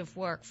kind of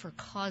work for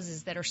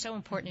causes that are so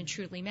important and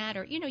truly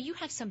matter. You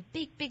have some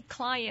big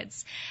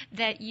clients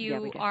that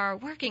you are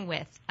working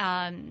with.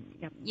 I'm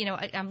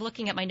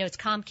looking at my notes: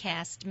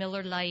 Comcast,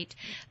 Miller Lite,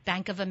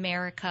 Bank of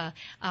America.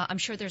 I'm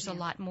sure there's a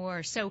lot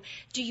more. So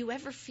do you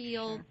ever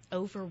feel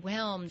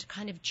overwhelmed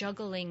kind of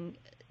juggling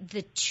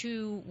the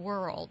two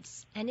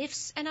worlds? And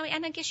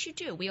I guess you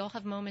do. We all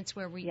have moments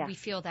where we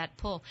feel that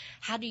pull.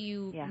 How do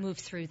you move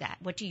through that?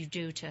 What do you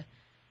do to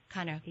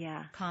kind of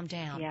calm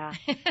down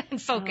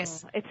and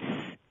focus? Oh,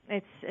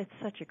 it's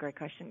such a great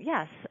question.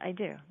 Yes, I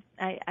do.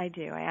 I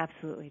do. I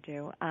absolutely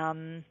do.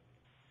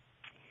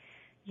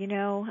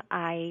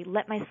 I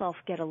let myself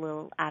get a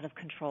little out of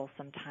control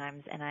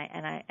sometimes, and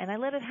I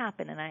let it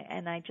happen,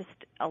 and I just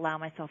allow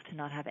myself to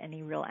not have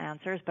any real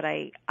answers, but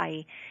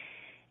I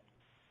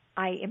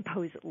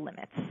impose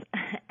limits.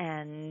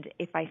 And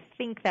if I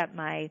think that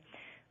my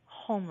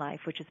home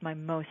life, which is my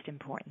most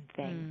important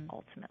thing,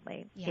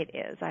 ultimately, it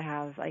is. I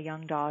have a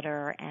young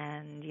daughter,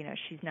 and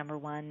she's number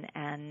one,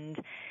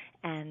 and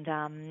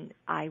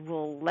I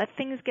will let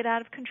things get out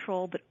of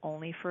control, but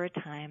only for a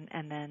time,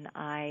 and then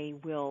I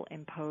will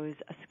impose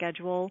a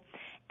schedule.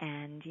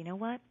 And you know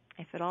what?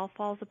 If it all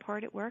falls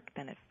apart at work,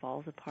 then it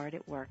falls apart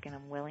at work, and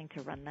I'm willing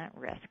to run that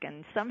risk.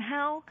 And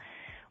somehow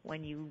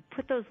when you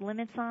put those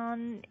limits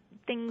on,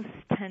 things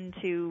tend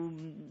to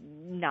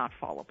not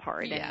fall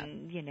apart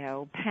and,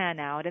 pan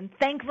out. And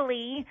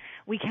thankfully,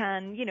 we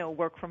can,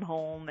 work from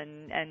home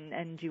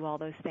and do all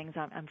those things.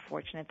 I'm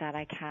fortunate that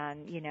I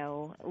can,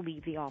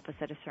 leave the office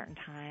at a certain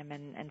time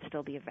and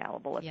still be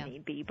available if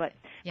need be. But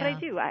I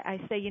do. I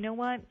say, you know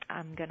what?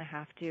 I'm going to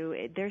have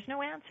to. There's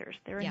no answers.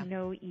 There are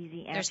no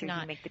easy answers.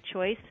 You make the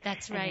choice.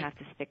 That's right. And you have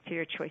to stick to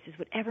your choices.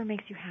 Whatever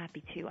makes you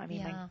happy, too. I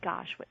mean, my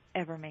gosh,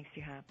 whatever makes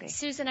you happy.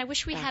 Susan, I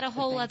wish we had a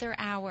whole other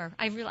hour.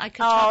 I could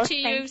talk to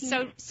you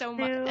so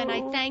much. And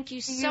I thank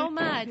you so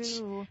much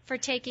for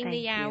taking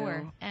the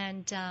hour.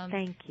 And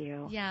thank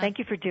you. Yeah. Thank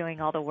you for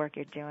doing all the work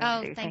you're doing.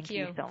 Oh, too. Thank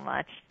you so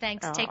much.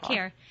 Thanks. Take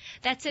care.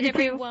 That's it,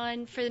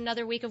 everyone, for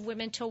another week of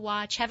Women to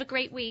Watch. Have a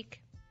great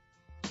week.